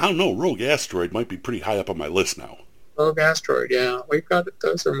 I don't know. Rogue asteroid might be pretty high up on my list now. Rogue asteroid, yeah. We've got it.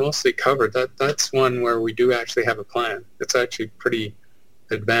 Those are mostly covered. That's one where we do actually have a plan. It's actually pretty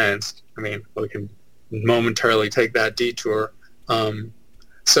advanced. I mean, we can momentarily take that detour.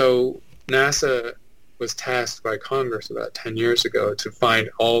 So NASA was tasked by Congress about 10 years ago to find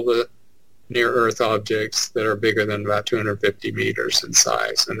all the near-Earth objects that are bigger than about 250 meters in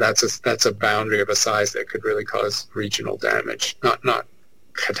size, and that's a boundary of a size that could really cause regional damage, not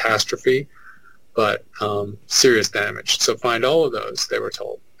catastrophe, but serious damage. So find all of those, they were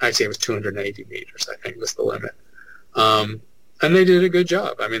told. Actually, it was 280 meters, I think, was the limit. And they did a good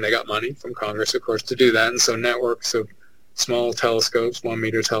job. I mean, they got money from Congress, of course, to do that. And so networks of small telescopes,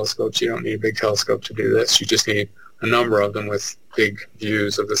 1-meter telescopes, you don't need a big telescope to do this. You just need a number of them with big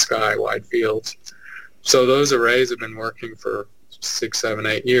views of the sky, wide fields. So those arrays have been working for 6, 7,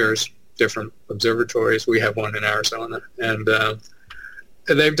 8 years, different observatories. We have one in Arizona. And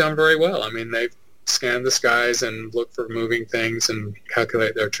they've done very well. I mean, they've scanned the skies and looked for moving things and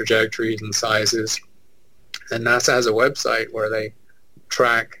calculate their trajectories and sizes. And NASA has a website where they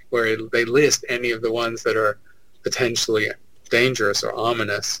they list any of the ones that are potentially dangerous or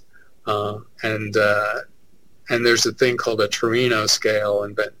ominous. And there's a thing called a Torino scale,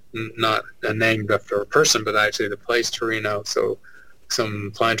 but not named after a person, but actually the place Torino. So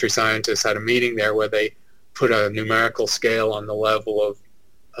some planetary scientists had a meeting there where they put a numerical scale on the level of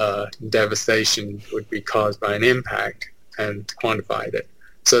devastation would be caused by an impact and quantified it.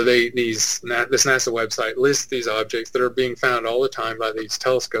 So this NASA website lists these objects that are being found all the time by these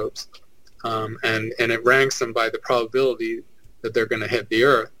telescopes, and it ranks them by the probability that they're going to hit the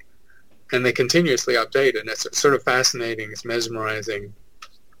Earth. And they continuously update it. And it's sort of fascinating. It's mesmerizing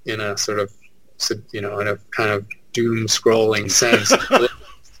in a sort of, in a kind of doom-scrolling sense.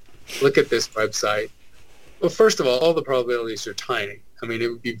 Look at this website. Well, first of all the probabilities are tiny. I mean, it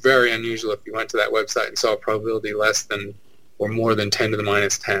would be very unusual if you went to that website and saw a probability less than or more than 10 to the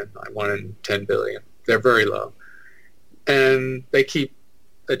minus 10, like 1 in 10 billion. They're very low. And they keep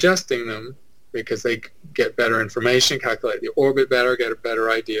adjusting them because they get better information, calculate the orbit better, get a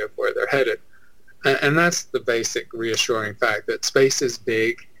better idea of where they're headed. And that's the basic reassuring fact that space is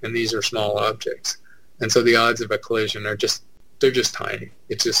big and these are small objects. And so the odds of a collision they're just tiny.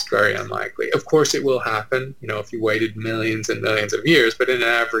 It's just very unlikely. Of course it will happen, if you waited millions and millions of years, but in an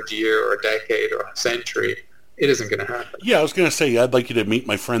average year or a decade or a century, it isn't going to happen. Yeah, I was going to say, I'd like you to meet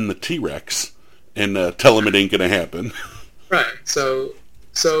my friend the T-Rex and tell him it ain't going to happen. Right. So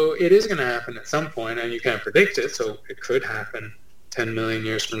it is going to happen at some point, and you can't predict it, so it could happen 10 million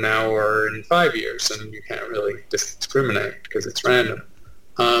years from now or in 5 years, and you can't really discriminate because it's random.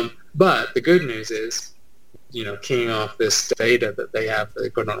 But the good news is, keying off this data that they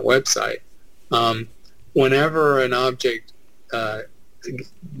put on a website, whenever an object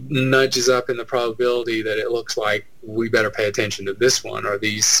nudges up in the probability that it looks like we better pay attention to this one or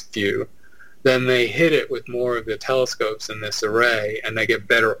these few, then they hit it with more of the telescopes in this array and they get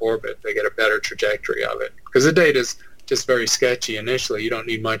better orbit. They get a better trajectory of it because the data is just very sketchy initially. You don't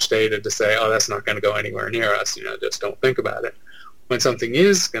need much data to say, oh, that's not going to go anywhere near us. Just don't think about it. When something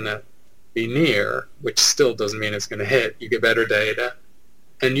is going to be near, which still doesn't mean it's going to hit, you get better data.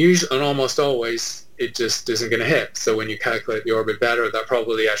 And usually, and almost always, it just isn't going to hit. So when you calculate the orbit better, that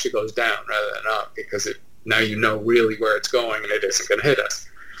probability actually goes down rather than up, because now you know really where it's going and it isn't going to hit us.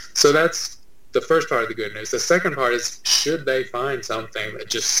 So that's the first part of the good news. The second part is, should they find something that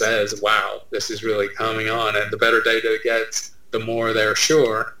just says, wow, this is really coming on, and the better data it gets, the more they're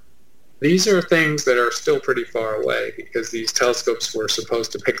sure. These are things that are still pretty far away, because these telescopes were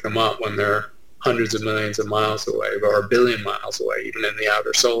supposed to pick them up when they're hundreds of millions of miles away, or a billion miles away, even in the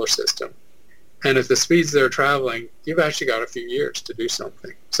outer solar system. And at the speeds they're traveling, you've actually got a few years to do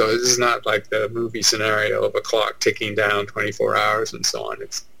something. So this is not like the movie scenario of a clock ticking down 24 hours and so on.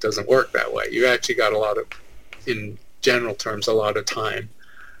 It doesn't work that way. You actually got in general terms, a lot of time.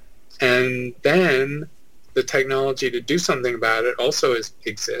 And then the technology to do something about it also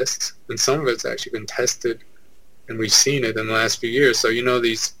exists, and some of it's actually been tested, and we've seen it in the last few years. So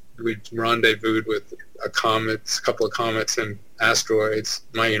we rendezvoused with a couple of comets and asteroids.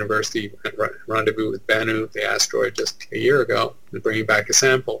 My university rendezvoused with Bennu, the asteroid, just a year ago, and bringing back a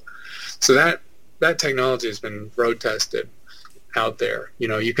sample. So that technology has been road tested out there.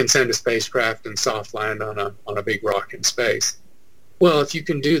 You can send a spacecraft and soft land on a big rock in space. Well, if you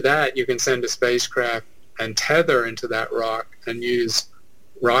can do that, you can send a spacecraft and tether into that rock and use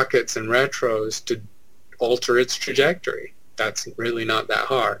rockets and retros to alter its trajectory. That's really not that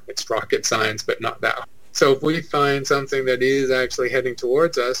hard. It's rocket science, but not that hard. So if we find something that is actually heading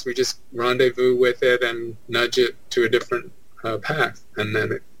towards us, we just rendezvous with it and nudge it to a different path, and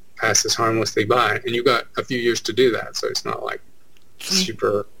then it passes harmlessly by. And you've got a few years to do that, so it's not like a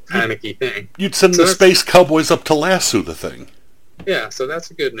super panicky thing. You'd send the space cowboys up to lasso the thing. Yeah, so that's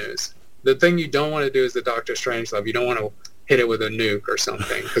the good news. The thing you don't want to do is the Dr. Strangelove. You don't want to hit it with a nuke or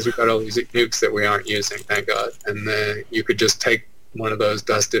something, because we've got all these nukes that we aren't using, thank God. And then you could just take one of those,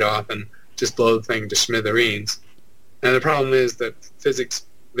 dust it off, and just blow the thing to smithereens. And the problem is that physics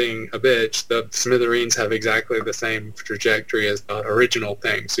being a bitch, the smithereens have exactly the same trajectory as the original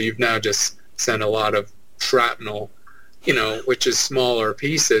thing. So you've now just sent a lot of shrapnel, which is smaller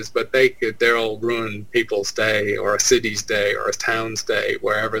pieces, but they'll ruin people's day, or a city's day, or a town's day,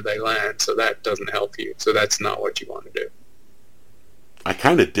 wherever they land. So that doesn't help you. So that's not what you want to do. I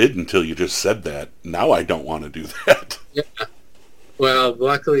kind of did until you just said that. Now I don't want to do that. Yeah. Well,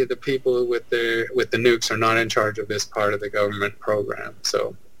 luckily the people with the nukes are not in charge of this part of the government program,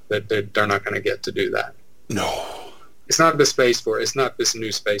 so they're not going to get to do that. No. It's not the Space Force. It's not this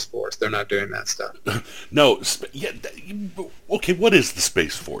new Space Force. They're not doing that stuff. No. Okay, what is the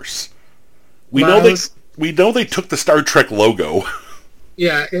Space Force? We know they took the Star Trek logo.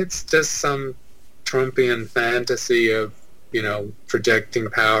 Yeah, it's just some Trumpian fantasy of, projecting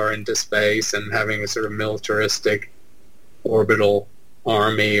power into space and having a sort of militaristic orbital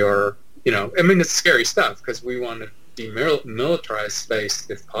army, or, it's scary stuff, because we want to demilitarize space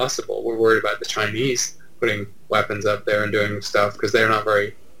if possible. We're worried about the Chinese putting weapons up there and doing stuff, because they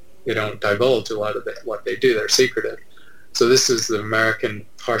don't divulge a lot of what they do. They're secretive. So this is the American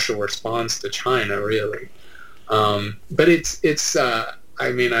partial response to China, really. But it's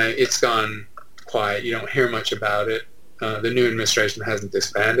gone quiet. You don't hear much about it. The new administration hasn't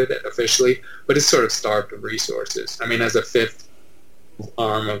disbanded it officially, but it's sort of starved of resources. As a fifth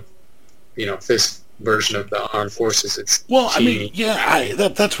arm of, fifth version of the armed forces, it's teeny.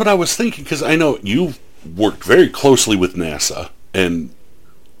 That's what I was thinking, because I know you've worked very closely with NASA, and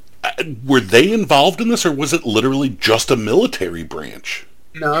were they involved in this, or was it literally just a military branch?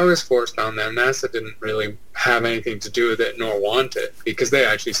 No, I was forced on them. NASA didn't really have anything to do with it, nor want it, because they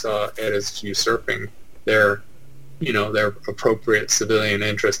actually saw it as usurping their appropriate civilian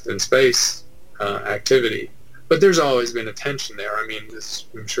interest in space activity. But there's always been a tension there. I'm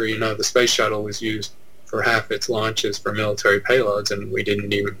sure the space shuttle was used for half its launches for military payloads, and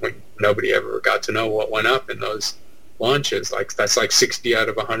nobody ever got to know what went up in those launches. That's 60 out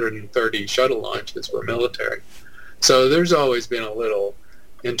of 130 shuttle launches were military. So there's always been a little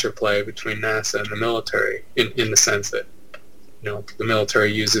interplay between NASA and the military, in the sense that the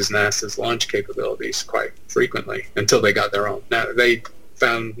military uses NASA's launch capabilities quite frequently, until they got their own. Now, they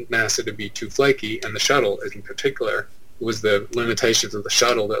found NASA to be too flaky, and the shuttle in particular. It was the limitations of the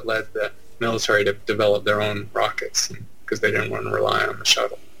shuttle that led the military to develop their own rockets, because they didn't want to rely on the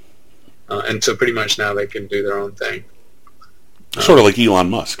shuttle. And so pretty much now they can do their own thing. Sort of like Elon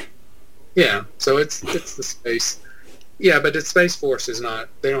Musk. Yeah, so it's the space. Yeah, but the Space Force is not,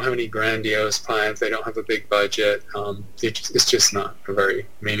 they don't have any grandiose plans, they don't have a big budget, it's just not a very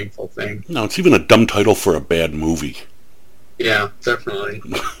meaningful thing. No, it's even a dumb title for a bad movie. Yeah, definitely.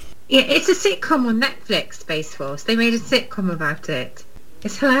 Yeah, it's a sitcom on Netflix, Space Force. They made a sitcom about it.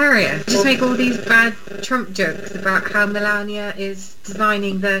 It's hilarious. Just make all these bad Trump jokes about how Melania is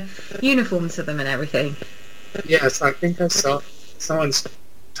designing the uniforms for them and everything. Yes, I think I saw someone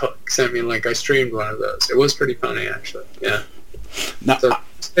sent me a link. I streamed one of those. It was pretty funny, actually. Yeah. Now,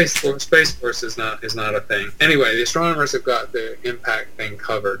 So Space Force is not a thing. Anyway, the astronomers have got the impact thing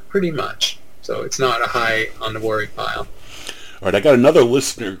covered pretty much. So it's not a high on the worry pile. all right, I got another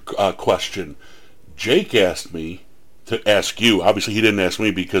listener question. Jake asked me to ask you. Obviously, he didn't ask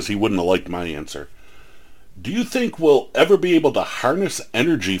me because he wouldn't have liked my answer. Do you think we'll ever be able to harness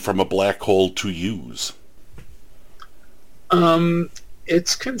energy from a black hole to use?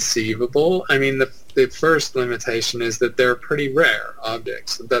 It's conceivable. I mean, the first limitation is that they're pretty rare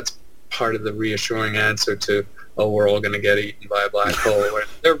objects. That's part of the reassuring answer to, oh, we're all going to get eaten by a black hole.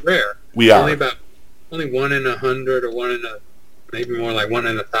 They're rare. We are. Only 1 in 100 or maybe more like 1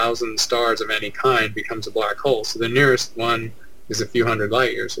 in 1,000 stars of any kind becomes a black hole. So the nearest one is a few hundred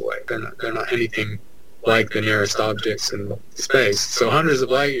light years away. They're not anything like the nearest objects in space. So hundreds of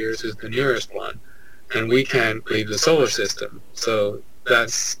light years is the nearest one, and we can't leave the solar system. So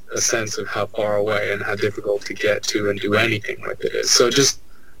that's a sense of how far away and how difficult to get to and do anything with it is. So just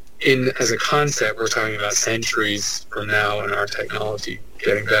as a concept, we're talking about centuries from now and our technology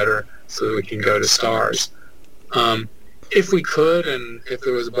getting better so that we can go to stars. If we could, and if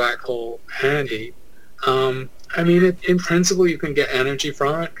there was a black hole handy, I mean, in principle, you can get energy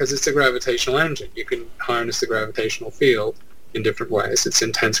from it because it's a gravitational engine. You can harness the gravitational field in different ways. It's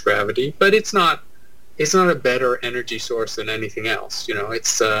intense gravity, but it's not a better energy source than anything else. You know,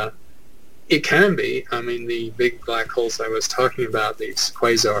 it can be. I mean, the big black holes I was talking about, these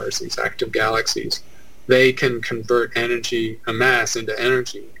quasars, these active galaxies, they can convert energy, a mass, into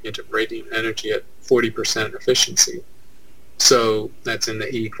radiant energy at 40% efficiency. So that's in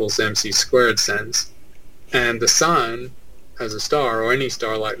the E equals mc squared sense. And the sun, as a star, or any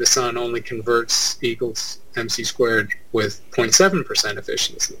star like the sun, only converts E equals mc squared with 0.7%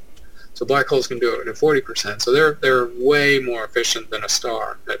 efficiency. So black holes can do it at 40%. So they're way more efficient than a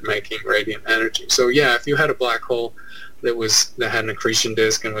star at making radiant energy. So yeah, if you had a black hole that had an accretion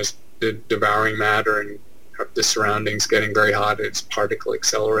disk and was devouring matter and the surroundings getting very hot, it's particle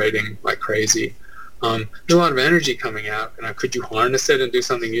accelerating like crazy. There's a lot of energy coming out. And could you harness it and do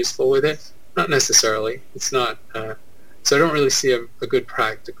something useful with it? Not necessarily. It's not. So I don't really see a good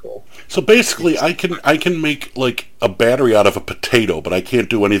practical. So basically, I can make like a battery out of a potato, but I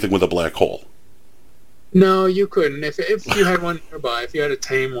can't do anything with a black hole. No, you couldn't. If you had one nearby, if you had a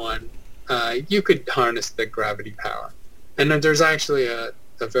tame one, you could harness the gravity power. And then there's actually I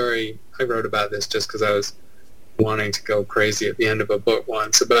wrote about this just because I was wanting to go crazy at the end of a book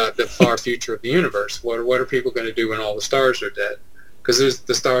once about the far future of the universe. What are people going to do when all the stars are dead? Because there's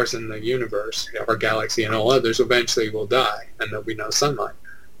the stars in the universe, our galaxy and all others eventually will die, and there'll be no sunlight,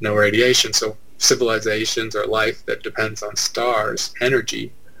 no radiation. So civilizations or life that depends on stars,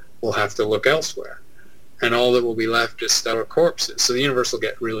 energy, will have to look elsewhere. And all that will be left is stellar corpses. So the universe will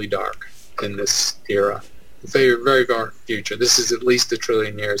get really dark in this era. Very, very far future. This is at least 1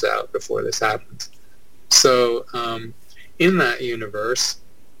 trillion years out before this happens. So in that universe,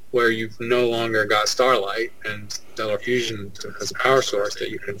 where you've no longer got starlight and stellar fusion as a power source that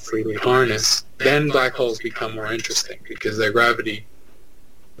you can freely harness, then black holes become more interesting because their gravity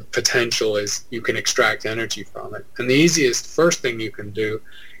potential is you can extract energy from it. And the first thing you can do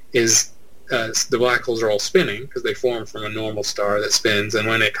is the black holes are all spinning because they form from a normal star that spins, and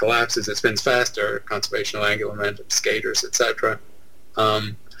when it collapses, it spins faster, conservation of angular momentum, skaters, etc.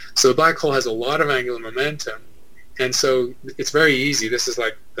 So the black hole has a lot of angular momentum. And so it's very easy. This is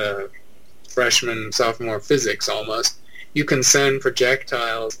like freshman, sophomore physics almost. You can send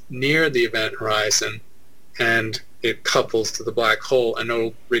projectiles near the event horizon, and it couples to the black hole, and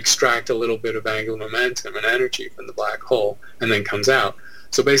it'll extract a little bit of angular momentum and energy from the black hole, and then comes out.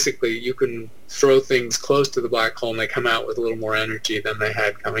 So basically, you can throw things close to the black hole, and they come out with a little more energy than they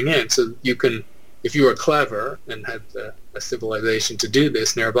had coming in. So you can, if you were clever and had a civilization to do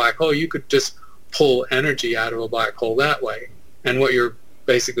this near a black hole, you could just pull energy out of a black hole that way. And what you're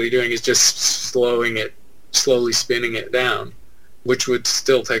basically doing is just slowly spinning it down, which would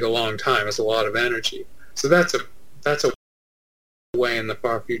still take a long time. It's a lot of energy. So that's a way in the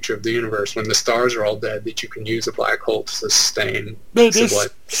far future of the universe when the stars are all dead that you can use a black hole to sustain. It is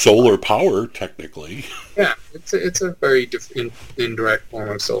solar power, technically. Yeah, it's a very indirect form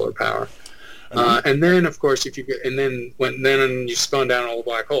of solar power. And then, of course, when you spun down all the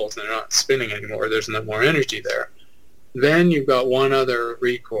black holes and they're not spinning anymore, there's no more energy there. Then you've got one other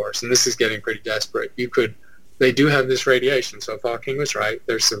recourse, and this is getting pretty desperate. You could they do have this radiation. So if Hawking was right,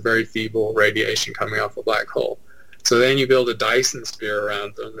 there's some very feeble radiation coming off a black hole. So then you build a Dyson sphere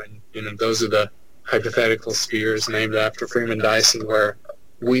around them, and those are the hypothetical spheres named after Freeman Dyson, where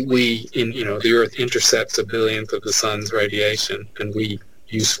the Earth intercepts a billionth of the sun's radiation, and we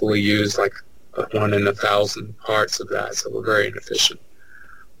usefully use like 1 in 1,000 parts of that, so we're very inefficient.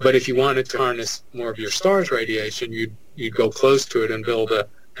 But if you wanted to harness more of your star's radiation, you'd go close to it and build a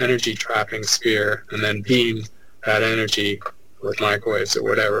energy trapping sphere, and then beam that energy with microwaves or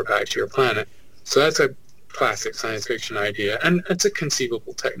whatever back to your planet. So that's a classic science fiction idea, and it's a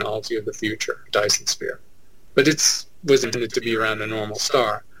conceivable technology of the future, Dyson sphere. But it was intended to be around a normal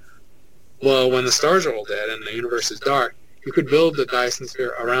star. Well, when the stars are all dead and the universe is dark, you could build the Dyson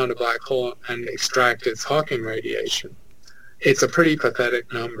sphere around a black hole and extract its Hawking radiation. It's a pretty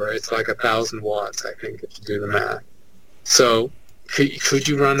pathetic number. It's like 1,000 watts, I think, if you do the math. So could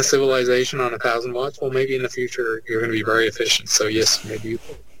you run a civilization on 1,000 watts? Well, maybe in the future you're going to be very efficient. So yes, maybe you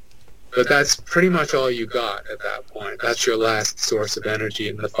will. But that's pretty much all you got at that point. That's your last source of energy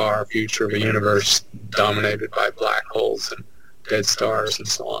in the far future of a universe dominated by black holes and dead stars and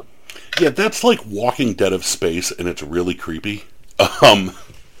so on. Yeah, that's like Walking Dead of space, and it's really creepy.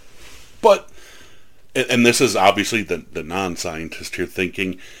 But, and this is obviously the non-scientist here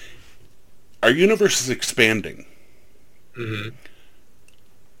thinking, our universe is expanding. Mm-hmm.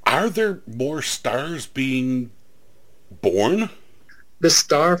 Are there more stars being born? The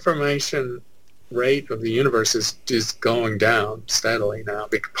star formation rate of the universe is going down steadily now,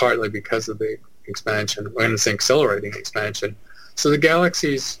 partly because of the expansion, and it's accelerating expansion. So the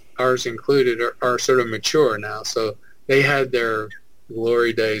galaxies, ours included, are sort of mature now. So they had their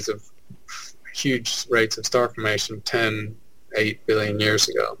glory days of huge rates of star formation 8 billion years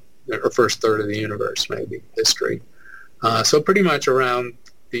ago, or first third of the universe, maybe, history. So pretty much around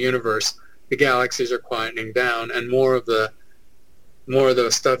the universe, the galaxies are quietening down, and more of the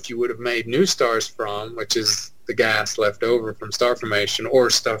stuff you would have made new stars from, which is the gas left over from star formation, or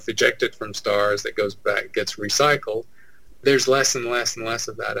stuff ejected from stars that goes back, gets recycled, there's less and less and less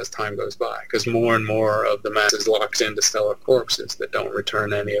of that as time goes by, because more and more of the mass is locked into stellar corpses that don't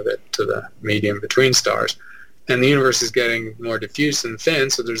return any of it to the medium between stars. And the universe is getting more diffuse and thin,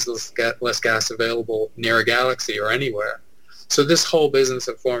 so there's less gas available near a galaxy or anywhere. So this whole business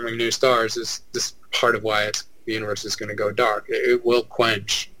of forming new stars is this part of why the universe is going to go dark. It will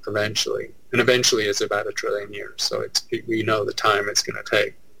quench eventually, and eventually it's about 1 trillion years. So we know the time it's going to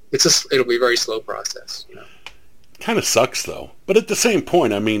take. It'll be a very slow process. Kind of sucks though, but at the same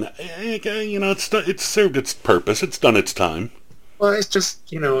point, I mean, it's served its purpose. It's done its time. Well, it's just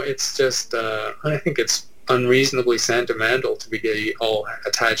I think it's unreasonably sentimental to be all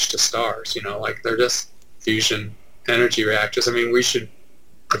attached to stars. Like they're just fusion energy reactors. I mean,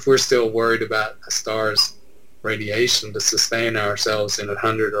 if we're still worried about a star's radiation to sustain ourselves in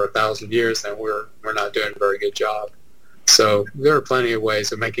 100 or 1,000 years, then we're not doing a very good job. So there are plenty of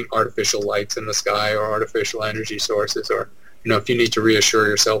ways of making artificial lights in the sky or artificial energy sources, or if you need to reassure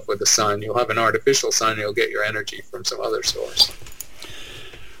yourself with the sun, you'll have an artificial sun, you'll get your energy from some other source.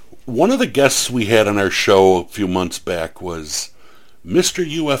 One of the guests we had on our show a few months back was Mr.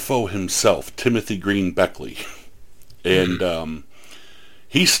 UFO himself, Timothy Green Beckley. And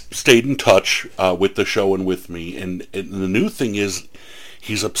he stayed in touch with the show and with me. And the new thing is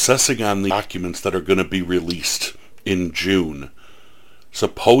he's obsessing on the documents that are going to be released in June,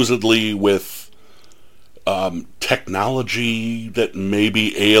 supposedly with technology that may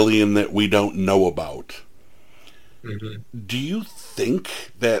be alien that we don't know about. Mm-hmm. Do you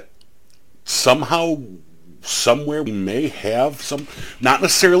think that somehow, somewhere, we may have some, not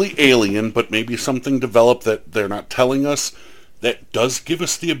necessarily alien, but maybe something developed that they're not telling us that does give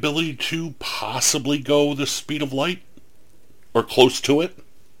us the ability to possibly go the speed of light? Or close to it?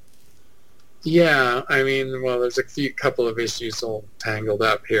 Yeah, I mean, well, there's a couple of issues all tangled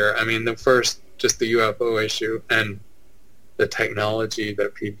up here. I mean, the first, just the UFO issue and the technology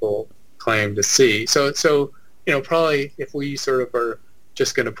that people claim to see. So probably if we sort of are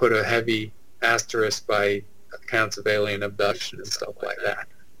just going to put a heavy asterisk by accounts of alien abduction and stuff like that,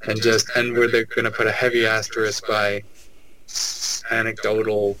 and where they're going to put a heavy asterisk by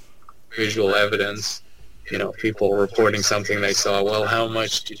anecdotal visual evidence, people reporting something they saw. Well, how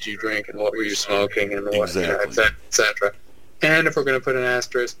much did you drink, and what were you smoking, and what, exactly. Et cetera. And if we're going to put an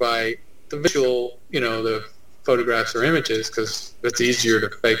asterisk by the visual, the photographs or images, because it's easier to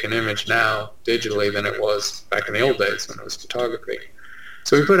fake an image now digitally than it was back in the old days when it was photography.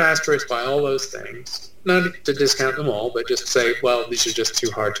 So we put asterisks by all those things, not to discount them all, but just to say, well, these are just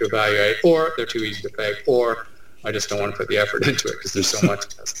too hard to evaluate, or they're too easy to fake, or I just don't want to put the effort into it because there's so much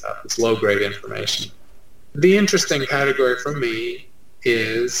of that stuff. It's low-grade information. The interesting category for me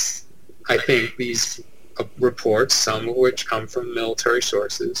is, I think, these reports, some of which come from military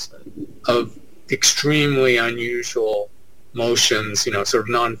sources, of extremely unusual motions, sort of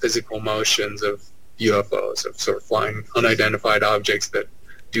non-physical motions of UFOs, of sort of flying unidentified objects that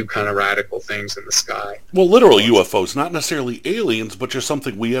do kind of radical things in the sky. Well, literal UFOs, not necessarily aliens, but just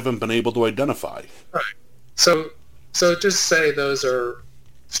something we haven't been able to identify. Right. So just say those are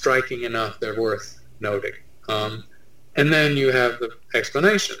striking enough, they're worth noting. And then you have the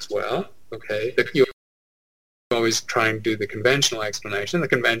explanations. Well, okay, you always try and do the conventional explanation. The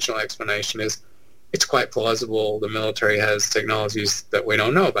conventional explanation is it's quite plausible the military has technologies that we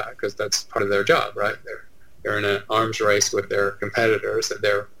don't know about because that's part of their job, right? They're in an arms race with their competitors, and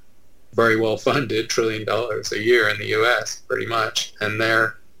they're very well funded, $1 trillion a year in the U.S., pretty much, and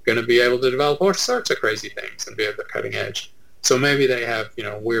they're going to be able to develop all sorts of crazy things and be at the cutting edge. So maybe they have,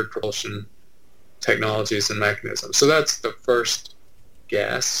 weird propulsion technologies and mechanisms. So that's the first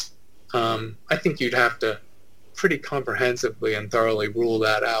guess. I think you'd have to pretty comprehensively and thoroughly rule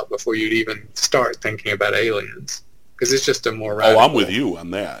that out before you'd even start thinking about aliens, because it's just a more radical... Oh, I'm with you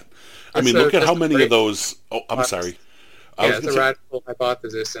on that. I mean, look at how many of those... Oh, I'm sorry. Yeah, it's a radical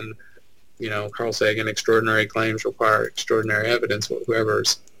hypothesis, and, Carl Sagan, extraordinary claims require extraordinary evidence,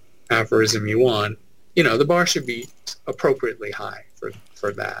 whoever's aphorism you want. The bar should be appropriately high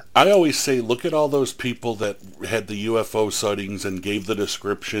for that. I always say, look at all those people that had the UFO sightings and gave the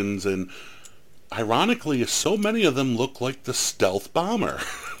descriptions, and ironically, so many of them look like the stealth bomber.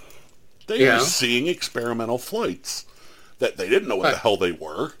 They were seeing experimental flights that they didn't know what the hell they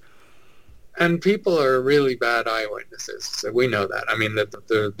were. And people are really bad eyewitnesses, so we know that. I mean,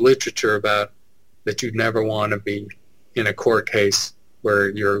 the literature about that you'd never want to be in a court case where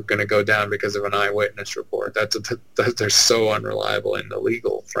you're going to go down because of an eyewitness report. They're so unreliable in the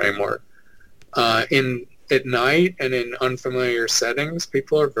legal framework. At night and in unfamiliar settings,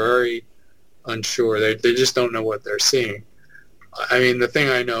 people are very unsure. They just don't know what they're seeing. I mean, the thing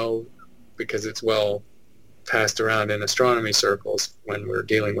I know, because it's well passed around in astronomy circles when we're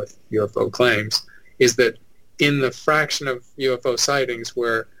dealing with UFO claims, is that in the fraction of UFO sightings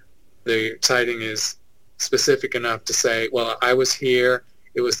where the sighting is specific enough to say, well, I was here,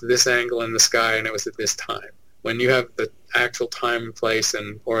 it was this angle in the sky, and it was at this time. When you have the actual time, place,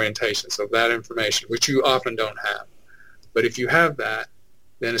 and orientation, so that information, which you often don't have. But if you have that,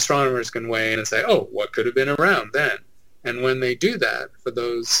 then astronomers can weigh in and say, oh, what could have been around then? And when they do that for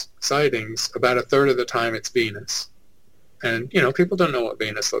those sightings, about a third of the time it's Venus. And, people don't know what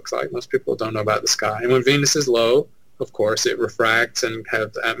Venus looks like. Most people don't know about the sky. And when Venus is low, of course, it refracts and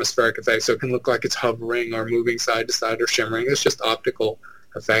have the atmospheric effect, so it can look like it's hovering or moving side to side or shimmering. It's just optical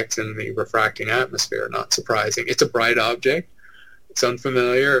effects in the refracting atmosphere, not surprising. It's a bright object. It's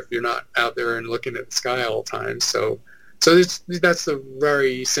unfamiliar if you're not out there and looking at the sky all the time. So that's a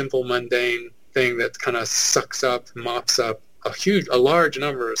very simple, mundane thing that kind of mops up a large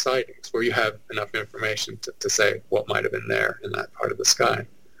number of sightings where you have enough information to say what might have been there in that part of the sky.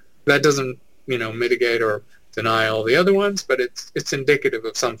 That doesn't, mitigate or deny all the other ones, but it's indicative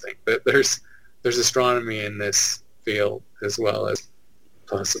of something. That there's astronomy in this field as well as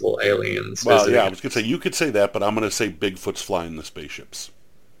possible aliens. Well, yeah, I was going to say, you could say that, but I'm going to say Bigfoot's flying the spaceships.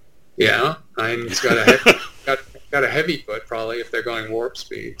 Yeah, it's got a heavy foot probably if they're going warp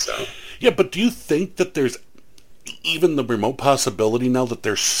speed. So yeah, but do you think that there's even the remote possibility now that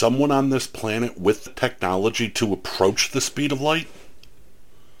there's someone on this planet with the technology to approach the speed of light?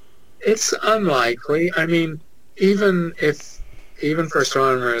 It's unlikely. I mean, even for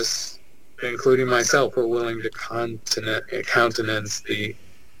astronomers, including myself, who are willing to countenance the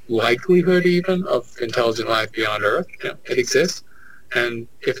likelihood even of intelligent life beyond Earth. It exists, and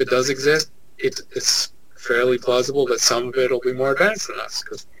if it does exist, it's fairly plausible that some of it will be more advanced than us,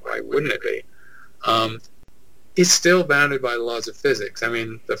 because why wouldn't it be? It's still bounded by the laws of physics. I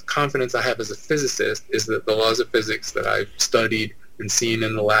mean, the confidence I have as a physicist is that the laws of physics that I've studied and seen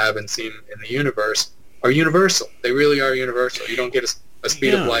in the lab and seen in the universe are universal. They really are universal. You don't get a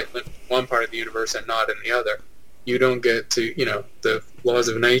speed of light in one part of the universe and not in the other. You don't get to, the laws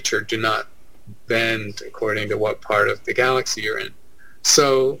of nature do not bend according to what part of the galaxy you're in.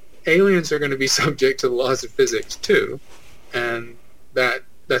 So aliens are going to be subject to the laws of physics too, and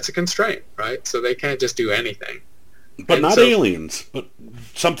that's a constraint, right? So they can't just do anything. But and not aliens, but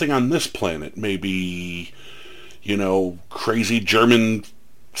something on this planet, maybe, crazy German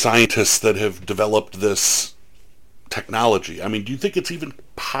scientists that have developed this technology. I mean, do you think it's even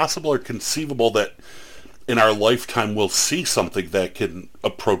possible or conceivable that in our lifetime we'll see something that can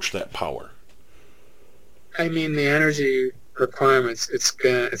approach that power? I mean, the energy requirements,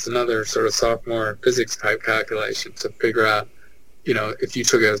 it's another sort of sophomore physics type calculation to figure out, if you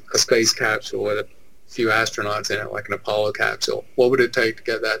took a space capsule with a few astronauts in it, like an Apollo capsule, what would it take to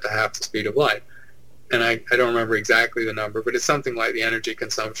get that to half the speed of light? And I don't remember exactly the number, but it's something like the energy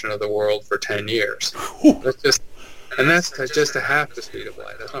consumption of the world for 10 years. That's just to half the speed of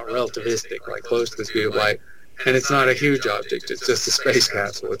light. That's not relativistic, like close to the speed of light. And it's not a huge object. It's just a space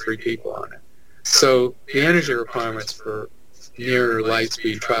capsule with 3 people on it. So the energy requirements for near light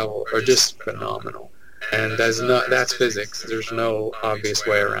speed travel are just phenomenal. And that's physics. There's no obvious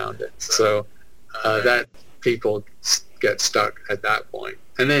way around it. So that people get stuck at that point.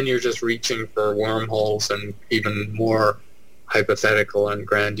 And then you're just reaching for wormholes and even more hypothetical and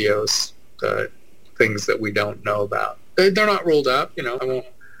grandiose things that we don't know about. They're not ruled out. I won't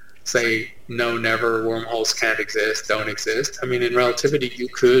say no, never, wormholes can't exist, don't exist. I mean, in relativity, you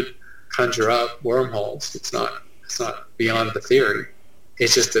could conjure up wormholes. It's not beyond the theory.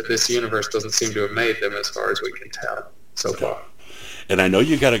 It's just that this universe doesn't seem to have made them as far as we can tell so far. And I know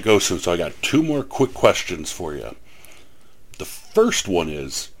you got to go soon, so I got 2 more quick questions for you. The first one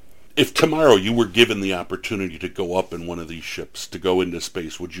is, if tomorrow you were given the opportunity to go up in one of these ships, to go into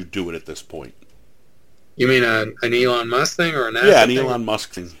space, would you do it at this point? You mean an Elon Musk thing or an NASA Yeah, an thing? Elon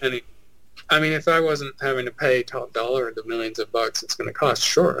Musk thing. I mean, if I wasn't having to pay top dollar the millions of bucks it's going to cost,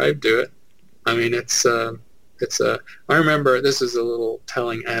 sure, I'd do it. I mean, I remember, this is a little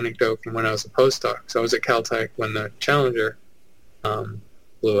telling anecdote from when I was a postdoc. So I was at Caltech when the Challenger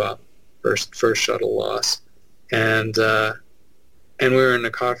blew up, first shuttle loss. And we were in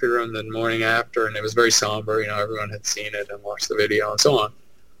the coffee room the morning after, and it was very somber. Everyone had seen it and watched the video and so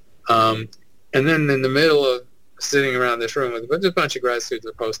on. And then in the middle of sitting around this room with a bunch of grad students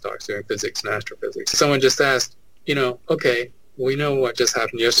and postdocs doing physics and astrophysics, someone just asked, okay, we know what just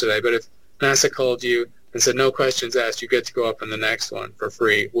happened yesterday, but if NASA called you and said, no questions asked, you get to go up in the next one for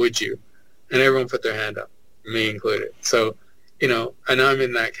free, would you? And everyone put their hand up, me included. So, and I'm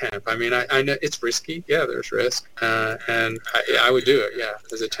in that camp. I mean, I know it's risky. Yeah, there's risk. And I would do it, yeah,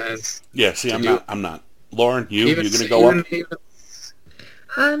 there's a chance. Yeah, see, I'm not. Lauren, you're going to go up?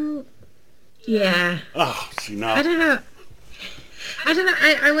 Yeah. Oh, see, no. I don't know.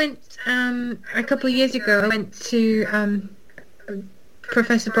 I went, a couple of years ago, I went to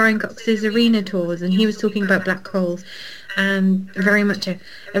Professor Brian Cox's arena tours, and he was talking about black holes and very much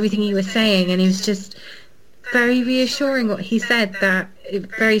everything he was saying, and it was just very reassuring what he said, that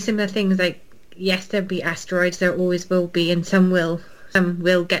very similar things, like, yes, there'll be asteroids, there always will be, and some will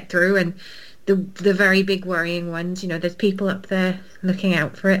get through, and the very big worrying ones, there's people up there looking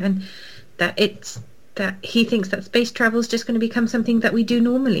out for it, and that he thinks that space travel is just going to become something that we do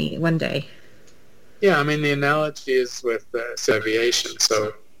normally one day. Yeah, I mean, the analogy is with aviation.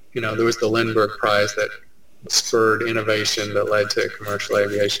 So, there was the Lindbergh Prize that spurred innovation that led to commercial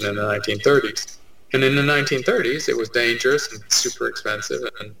aviation in the 1930s. And in the 1930s, it was dangerous and super expensive,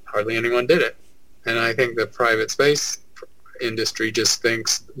 and hardly anyone did it. And I think the private space industry just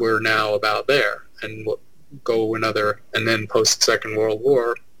thinks we're now about there, and we'll go another, and then post-Second World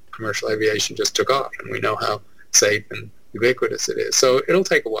War, commercial aviation just took off, and we know how safe and ubiquitous it is. So it'll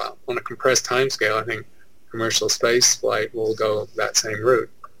take a while. On a compressed time scale, I think commercial space flight will go that same route.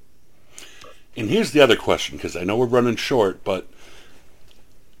 And here's the other question, because I know we're running short, but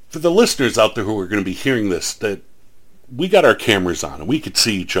for the listeners out there who are going to be hearing this, that we got our cameras on and we could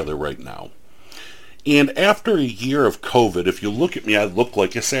see each other right now. And after a year of COVID, if you look at me, I look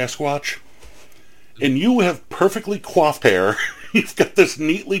like a Sasquatch. And you have perfectly coiffed hair. You've got this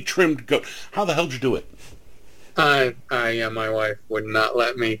neatly trimmed goat. How the hell did you do it? My wife would not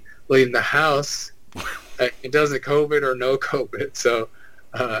let me leave the house. It doesn't COVID or no COVID. So,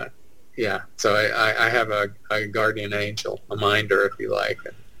 So I have a guardian angel, a minder, if you like.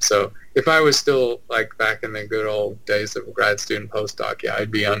 So if I was still like back in the good old days of grad student postdoc, yeah,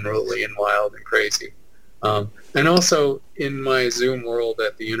 I'd be unruly and wild and crazy. And also in my Zoom world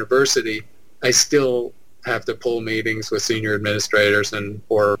at the university, I still have to pull meetings with senior administrators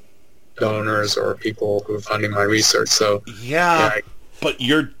or donors or people who are funding my research. So but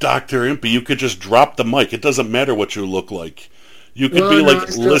you're Dr. Impey. You could just drop the mic. It doesn't matter what you look like. You could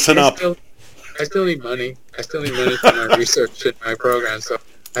listen up. I still need money. I still need money for my research and my program. So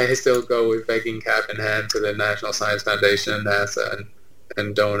I still go with begging cap in hand to the National Science Foundation and NASA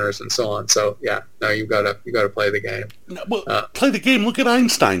and donors and so on. So you gotta play the game. No, well, play the game. Look at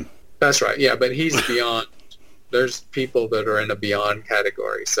Einstein. That's right. Yeah, but he's beyond. There's people that are in a beyond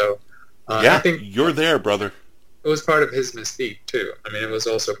category. So I think you're there, brother. It was part of his mystique too. I mean, it was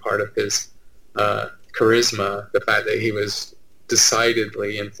also part of his charisma. The fact that he was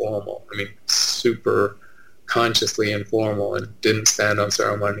decidedly informal. I mean, super consciously informal and didn't stand on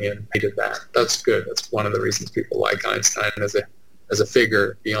ceremony, and he did that. That's good. That's one of the reasons people like Einstein as a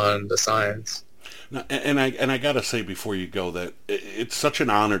figure beyond the science. Now, and I gotta say before you go that it's such an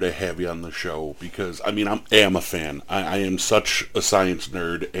honor to have you on the show, because I mean I am a fan. I am such a science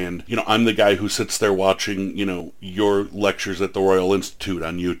nerd, and I'm the guy who sits there watching your lectures at the Royal Institute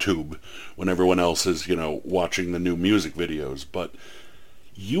on YouTube when everyone else is watching the new music videos. But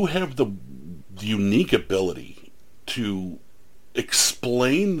you have the unique ability to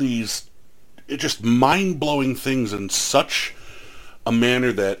explain these just mind-blowing things in such a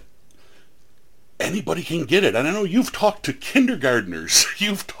manner that anybody can get it. And I know you've talked to kindergartners,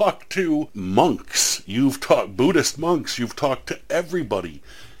 you've talked to monks, you've talked Buddhist monks, you've talked to everybody.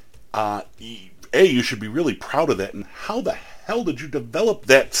 You should be really proud of that. And how the hell did you develop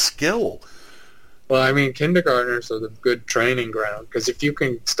that skill? Well, I mean, kindergartners are the good training ground, because if you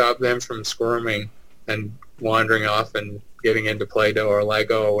can stop them from squirming and wandering off and getting into Play-Doh or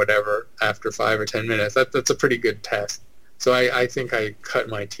Lego or whatever after 5 or 10 minutes, that's a pretty good test. So I think I cut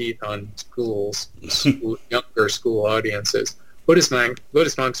my teeth on younger school audiences. Buddhist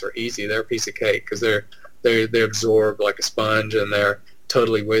monks are easy. They're a piece of cake, because they absorb like a sponge, and they're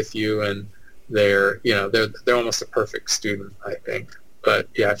totally with you, and they're almost a perfect student, I think. But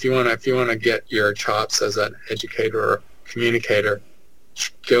yeah, if you want to get your chops as an educator or communicator,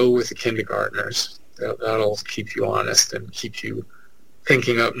 go with the kindergartners. That'll keep you honest and keep you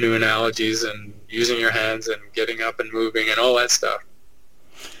thinking up new analogies and using your hands and getting up and moving and all that stuff.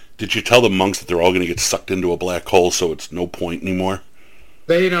 Did you tell the monks that they're all going to get sucked into a black hole, so it's no point anymore?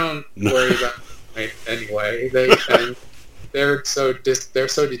 They don't worry about it anyway. They're so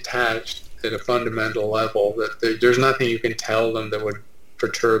detached at a fundamental level that there's nothing you can tell them that would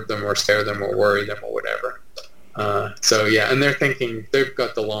perturb them or scare them or worry them or whatever. And they're thinking, they've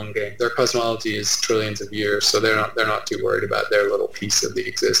got the long game. Their cosmology is trillions of years, so they're not too worried about their little piece of the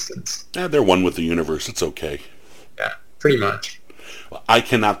existence. They're one with the universe. It's okay. Yeah, pretty much. Well, I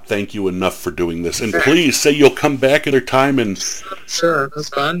cannot thank you enough for doing this, and please say you'll come back another time. And sure, it was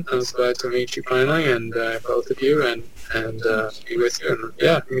fun. I was glad to meet you finally, and both of you, and be with you. And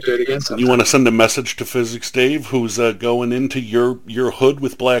yeah, we can do it again sometime. You want to send a message to Physics Dave, who's going into your hood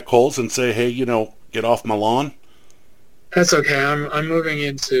with black holes, and say, hey, get off my lawn? That's okay. I'm moving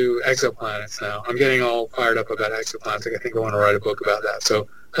into exoplanets now. I'm getting all fired up about exoplanets. I think I want to write a book about that. So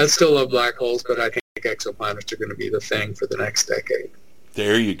I still love black holes, but I think exoplanets are going to be the thing for the next decade.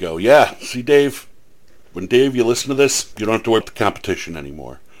 There you go. Yeah. See, Dave, when you listen to this, you don't have to worry about the competition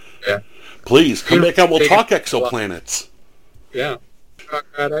anymore. Yeah. Please, come back out. We'll talk exoplanets. Yeah. Talk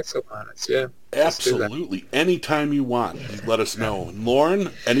about exoplanets, yeah. Absolutely. Anytime you want, let us know. Lauren,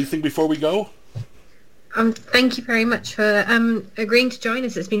 anything before we go? Thank you very much for agreeing to join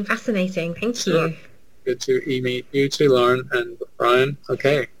us. It's been fascinating. Thank you. Sure. Good to meet you too, Lauren and Brian.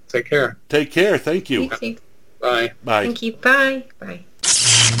 Okay, take care. Take care. Thank you. You too. Bye. Bye. Thank you. Bye. Bye.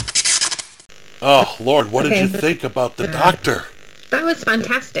 Oh, Lord, what did you think about the doctor? That was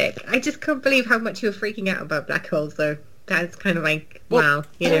fantastic. I just can't believe how much you were freaking out about black holes, though. That's kind of like, wow,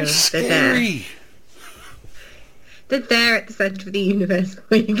 they're there. They're there at the centre of the universe.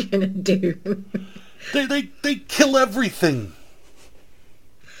 What are you going to do? They kill everything.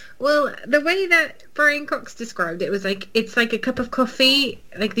 Well, the way that Brian Cox described it was like, it's like a cup of coffee,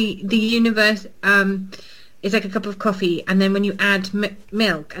 like the universe is like a cup of coffee, and then when you add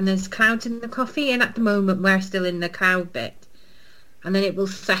milk, and there's clouds in the coffee, and at the moment we're still in the cloud bit, and then it will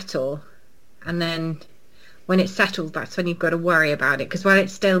settle, and then when it settles, that's when you've got to worry about it, because while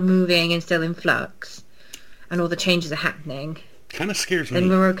it's still moving and still in flux, and all the changes are happening, kind of scares me. Then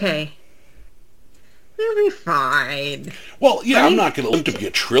we're okay. We'll be fine. Well, yeah, I'm not going to live to be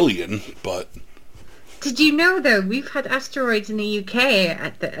a trillion, but... Did you know, though, we've had asteroids in the UK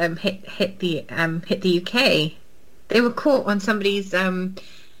at the hit the UK. They were caught on somebody's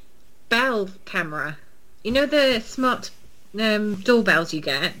bell camera. You know the smart doorbells you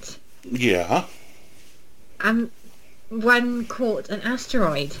get? Yeah. One caught an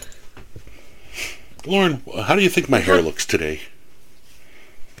asteroid. Lauren, how do you think my hair looks today?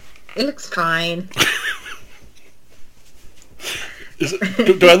 It looks fine.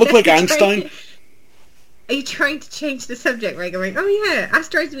 Do I look like Einstein? Are you trying to change the subject by going, oh yeah,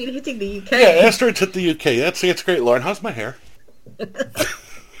 asteroids have been hitting the UK? Yeah, asteroids hit the UK. That's great, Lauren. How's my hair?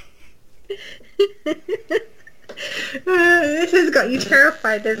 This has got you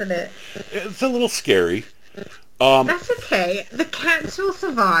terrified, doesn't it? It's a little scary. That's okay. The cats will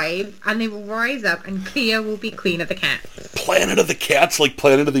survive, and they will rise up, and Cleo will be queen of the cats. Planet of the Cats, like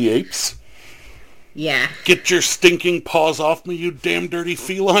Planet of the Apes? Yeah. Get your stinking paws off me, you damn dirty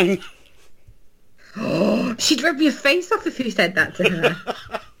feline. Oh, she'd rip your face off if you said that to her.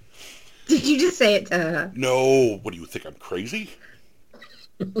 Did you just say it to her? No. What do you think? I'm crazy?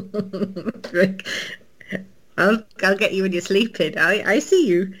 I'll get you when you're sleeping. I see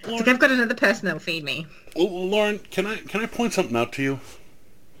you. It's like I've got another person that'll feed me. Well, Lauren, can I point something out to you?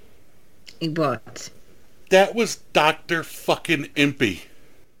 What? That was Dr. fucking Impey.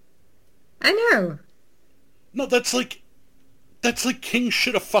 I know. No, that's like King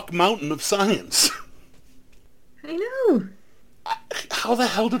Shit-a-Fuck Mountain of science. I know. How the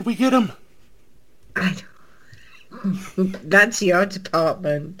hell did we get him? I don't. That's your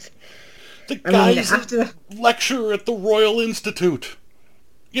department. The guy's a lecturer at the Royal Institute.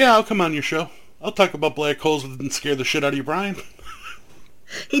 Yeah, I'll come on your show. I'll talk about black holes and scare the shit out of you, Brian.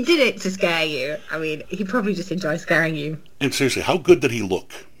 He did it to scare you. I mean, he probably just enjoys scaring you. And seriously, how good did he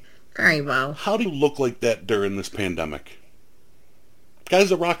look? Very well. How do you look like that during this pandemic?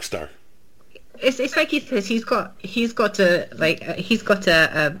 Guy's a rock star. It's like he says he's got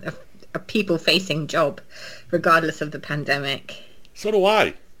a people facing job, regardless of the pandemic. So do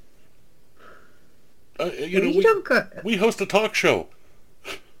I. We host a talk show.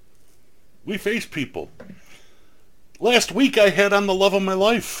 We face people. Last week I had on the love of my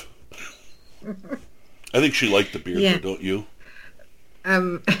life. I think she liked the beard, though, don't you?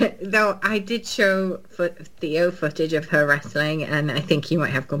 Though I did show Theo footage of her wrestling, and I think you might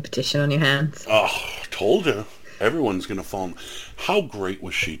have competition on your hands. Oh, told you. Everyone's going to fall. How great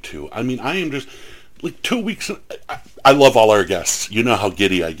was she, too? I mean, I am just, like, 2 weeks... I love all our guests. You know how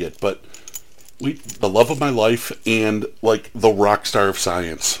giddy I get, but the love of my life and, like, the rock star of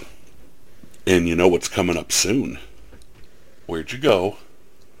science. And you know what's coming up soon. Where'd you go?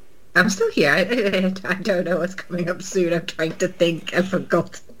 I'm still here. I don't know what's coming up soon. I'm trying to think. I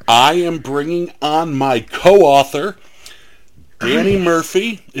forgot. I am bringing on my co-author. Danny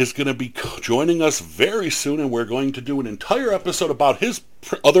Murphy is going to be joining us very soon, and we're going to do an entire episode about his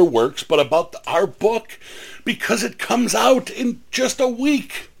other works, but about our book, because it comes out in just a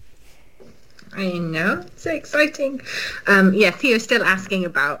week. I know. It's so exciting. Theo's still asking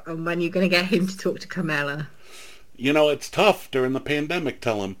about when you're going to get him to talk to Carmela. You know, it's tough during the pandemic,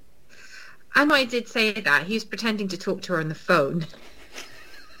 tell him. I know I did say that. He was pretending to talk to her on the phone.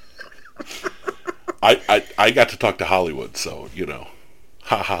 I got to talk to Hollywood, so, you know.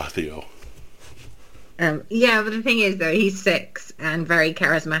 Ha, Theo. But the thing is, though, he's 6 and very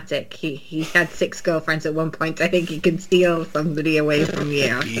charismatic. He had 6 girlfriends at one point. I think he can steal somebody away from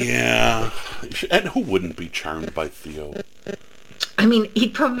you. Yeah. And who wouldn't be charmed by Theo? I mean, he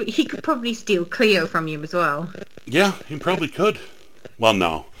could probably steal Cleo from you as well. Yeah, he probably could. Well,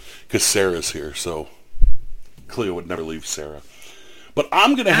 no, because Sarah's here, so Cleo would never leave Sarah. But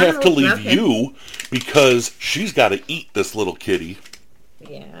I'm going to have to leave you because she's got to eat this little kitty.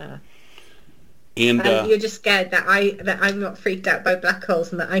 Yeah. And you're just scared that I'm not freaked out by black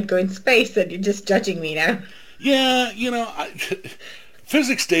holes and that I'd go in space, and you're just judging me now. Yeah, you know,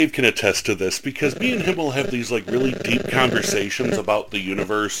 Physics Dave can attest to this, because me and him will have these like really deep conversations about the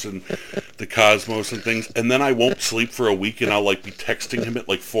universe and the cosmos and things, and then I won't sleep for a week, and I'll like be texting him at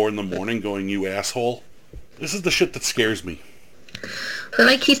like 4 a.m. going, "You asshole." This is the shit that scares me. But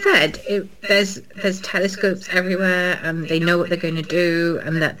like he said, there's telescopes everywhere, and they know what they're going to do,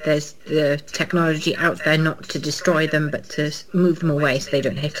 and that there's the technology out there not to destroy them, but to move them away so they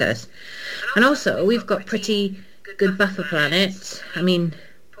don't hit us. And also, we've got pretty good buffer planets. I mean,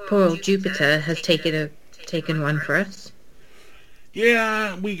 poor old Jupiter has taken one for us.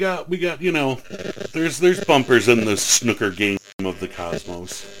 Yeah, we got. You know, there's bumpers in the snooker game of the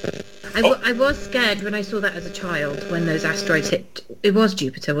cosmos. I was scared when I saw that as a child, when those asteroids hit. It was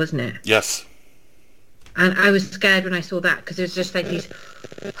Jupiter, wasn't it? Yes. And I was scared when I saw that, because there's just like these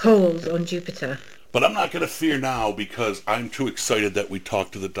holes on Jupiter. But I'm not going to fear now, because I'm too excited that we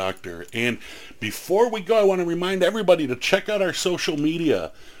talked to the doctor. And before we go, I want to remind everybody to check out our social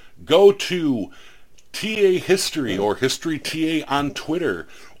media. Go to TA History or History TA on Twitter,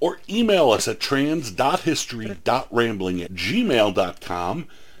 or email us at trans.history.rambling@gmail.com.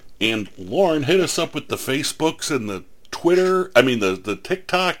 And Lauren, hit us up with the Facebooks and the Twitter, the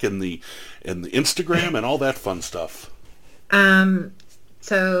TikTok and the Instagram and all that fun stuff.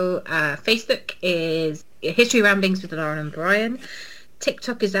 So Facebook is History Ramblings with Lauren and Brian.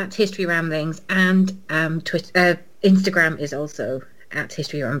 TikTok is at History Ramblings, and Instagram is also at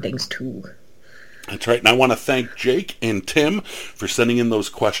History Ramblings too. That's right. And I want to thank Jake and Tim for sending in those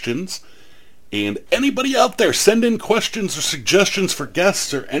questions. And anybody out there, send in questions or suggestions for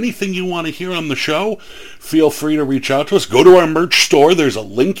guests or anything you want to hear on the show. Feel free to reach out to us. Go to our merch store. There's a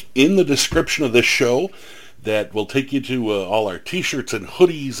link in the description of this show. that will take you to all our T-shirts and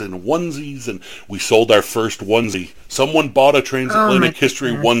hoodies and onesies, and we sold our first onesie. Someone bought a Transatlantic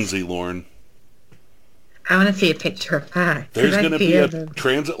History onesie, Lauren. I want to see a picture of that. There's going to be a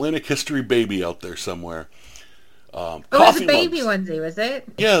Transatlantic History baby out there somewhere. It was a baby onesie, was it?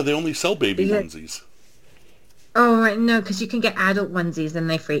 Yeah, they only sell baby onesies. Oh, right, no, because you can get adult onesies and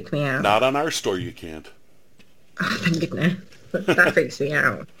they freak me out. Not on our store, you can't. Oh, thank goodness. That freaks me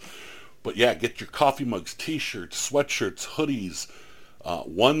out. But yeah, get your coffee mugs, T-shirts, sweatshirts, hoodies,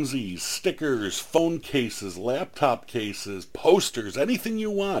 onesies, stickers, phone cases, laptop cases, posters, anything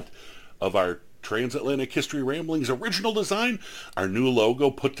you want of our Transatlantic History Ramblings original design, our new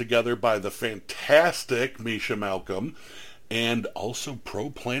logo put together by the fantastic Misha Malcolm, and also Pro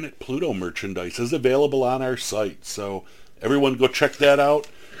Planet Pluto merchandise is available on our site. So everyone go check that out.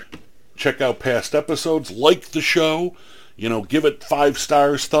 Check out past episodes, like the show, give it 5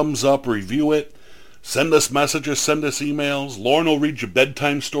 stars, thumbs up, review it, send us messages, send us emails. Lauren will read you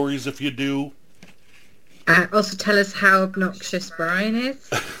bedtime stories if you do. Also tell us how obnoxious Brian is.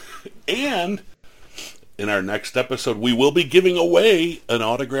 And in our next episode, we will be giving away an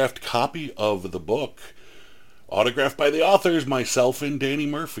autographed copy of the book, autographed by the authors, myself and Danny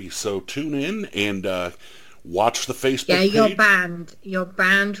Murphy. So tune in and watch the Facebook page. Yeah, you're banned. You're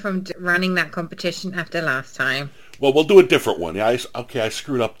banned from running that competition after last time. Well, we'll do a different one. Yeah, I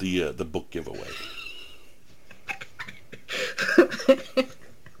screwed up the book giveaway.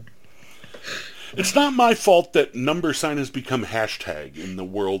 It's not my fault that number sign has become hashtag in the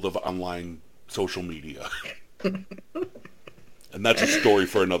world of online social media. And that's a story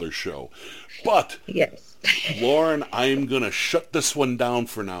for another show. But, yes. Lauren, I'm going to shut this one down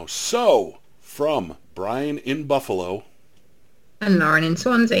for now. So, from Brian in Buffalo. And Lauren in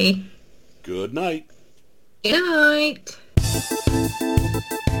Swansea. Good night. Good night.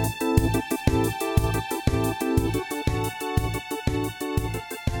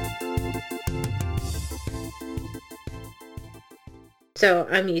 So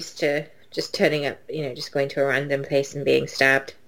I'm used to just turning up, just going to a random place and being stabbed.